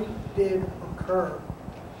really did occur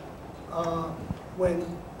when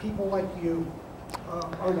people like you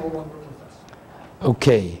are no longer with us?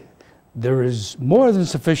 Okay, there is more than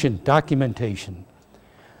sufficient documentation.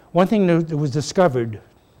 One thing that was discovered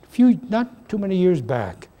not too many years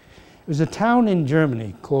back, it was a town in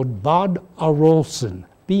Germany called Bad Arolsen,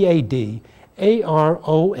 B-A-D-A-R-O-L-S-E-N.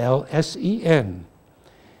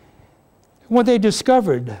 When they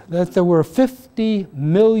discovered that there were 50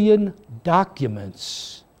 million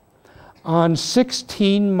documents on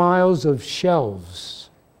 16 miles of shelves,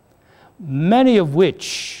 many of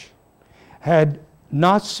which had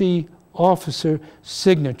Nazi officer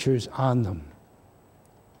signatures on them.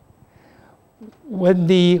 When at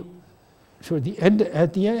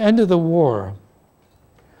the end of the war,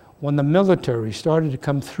 when the military started to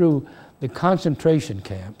come through the concentration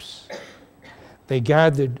camps, they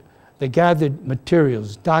gathered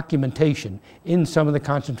materials, documentation in some of the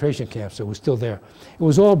concentration camps that was still there. It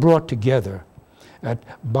was all brought together at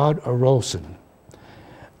Bad Arolsen.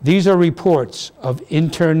 These are reports of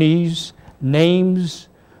internees, names,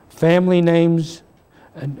 family names,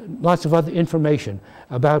 and lots of other information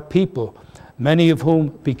about people, many of whom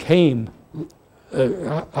became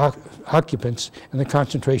occupants in the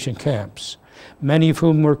concentration camps, many of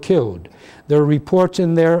whom were killed. There are reports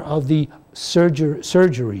in there of the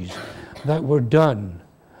surgeries that were done.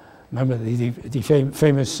 Remember the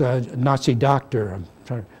famous Nazi doctor, I'm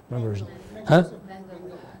trying to remember his name.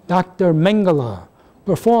 Dr. Mengele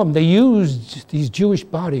performed, they used these Jewish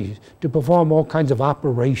bodies to perform all kinds of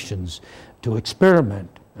operations, to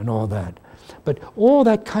experiment and all that. But all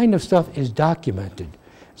that kind of stuff is documented.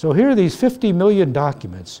 So here are these 50 million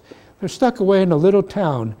documents. They're stuck away in a little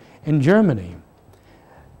town in Germany.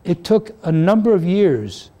 It took a number of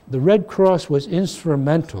years. The Red Cross was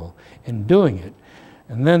instrumental in doing it.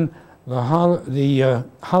 And then the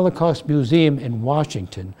Holocaust Museum in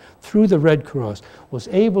Washington, through the Red Cross, was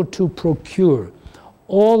able to procure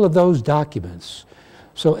all of those documents.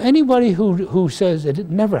 So anybody who says that it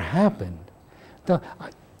never happened,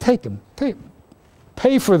 take them,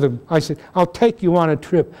 pay for them. I said, I'll take you on a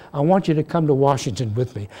trip. I want you to come to Washington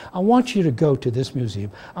with me. I want you to go to this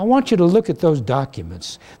museum. I want you to look at those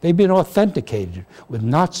documents. They've been authenticated with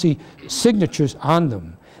Nazi signatures on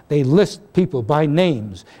them. They list people by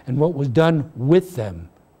names and what was done with them.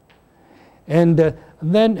 And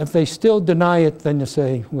then if they still deny it, then you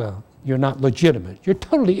say, well, you're not legitimate. You're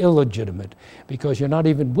totally illegitimate because you're not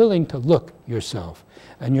even willing to look yourself.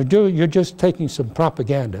 And you're just taking some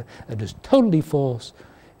propaganda that is totally false.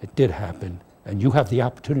 It did happen, and you have the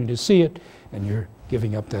opportunity to see it, and you're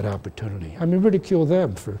giving up that opportunity. I mean, ridicule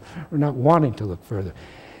them for not wanting to look further.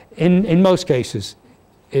 In most cases,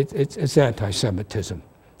 it's anti-Semitism,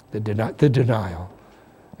 the denial.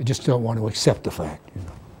 They just don't want to accept the fact. You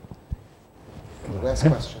know. Last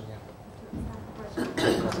question, yeah.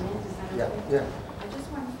 Yeah. I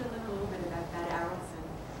just want to fill in a little bit about that Arolsen.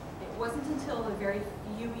 It wasn't until a very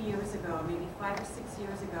few years ago, maybe 5 or 6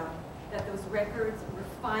 years ago, that those records were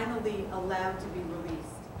finally allowed to be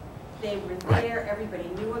released. They were there, everybody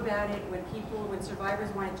knew about it. When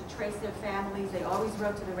survivors wanted to trace their families, they always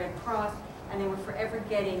wrote to the Red Cross, and they were forever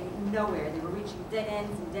getting nowhere. They were reaching dead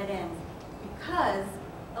ends and dead ends because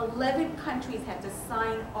 11 countries had to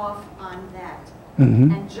sign off on that.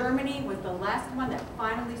 Mm-hmm. And Germany was the last one that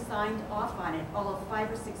finally signed off on it, all of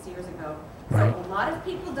 5 or 6 years ago. Right. So a lot of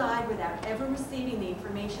people died without ever receiving the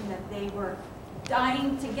information that they were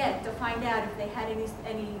dying to get, to find out if they had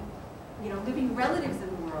any living relatives in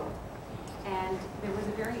the world. And there was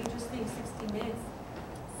a very interesting 60 Minutes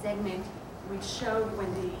segment which showed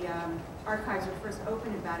when the archives were first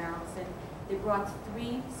opened about Arolsen. They brought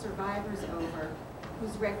 3 survivors over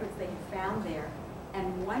whose records they had found there.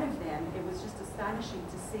 And one of them, it was just astonishing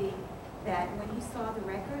to see that when he saw the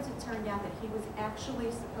records, it turned out that he was actually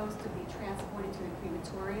supposed to be transported to the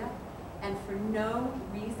crematoria, and for no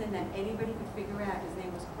reason that anybody could figure out, his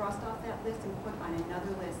name was crossed off that list and put on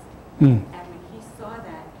another list. And when he saw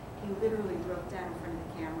that, he literally broke down in front of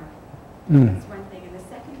the camera. That's one thing. And the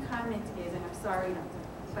second comment is, and I'm sorry,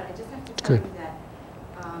 but I just have to tell you that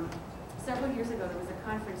several years ago, there was a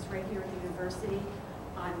conference right here at the university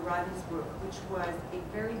on Ravensbrück, which was a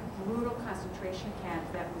very brutal concentration camp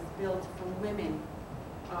that was built for women,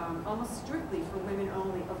 almost strictly for women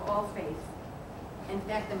only, of all faiths. In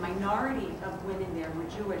fact, the minority of women there were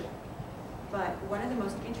Jewish. But one of the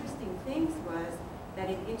most interesting things was that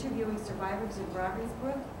in interviewing survivors in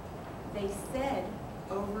Ravensbrück, they said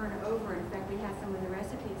over and over, in fact we had some of the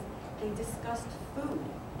recipes, they discussed food.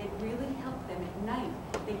 it really helped them at night.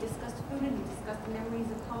 They discussed food and they discussed the memories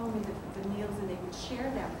of home and the meals, and they would share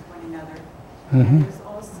that with one another. And there's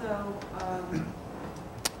also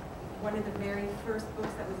one of the very first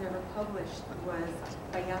books that was ever published was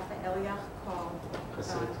by Yafa Eliach called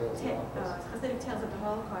Hasidic Tales of the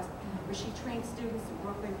Holocaust, where she trained students at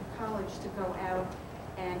Brooklyn College to go out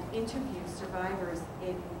and interview survivors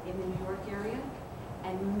in the New York area.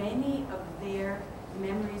 And many of their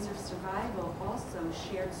memories of survival also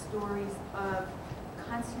shared stories of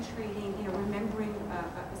concentrating, remembering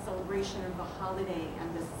a celebration of a holiday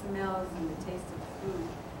and the smells and the taste of food.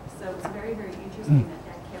 So it's very, very interesting that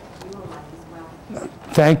kept you alive as well.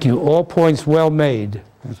 Thank you. All points well made.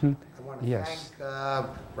 I want to Yes. thank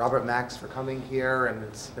Robert Max for coming here, and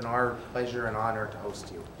it's been our pleasure and honor to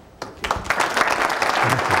host you. Thank you.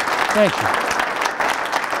 Thank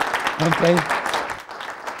you. Okay.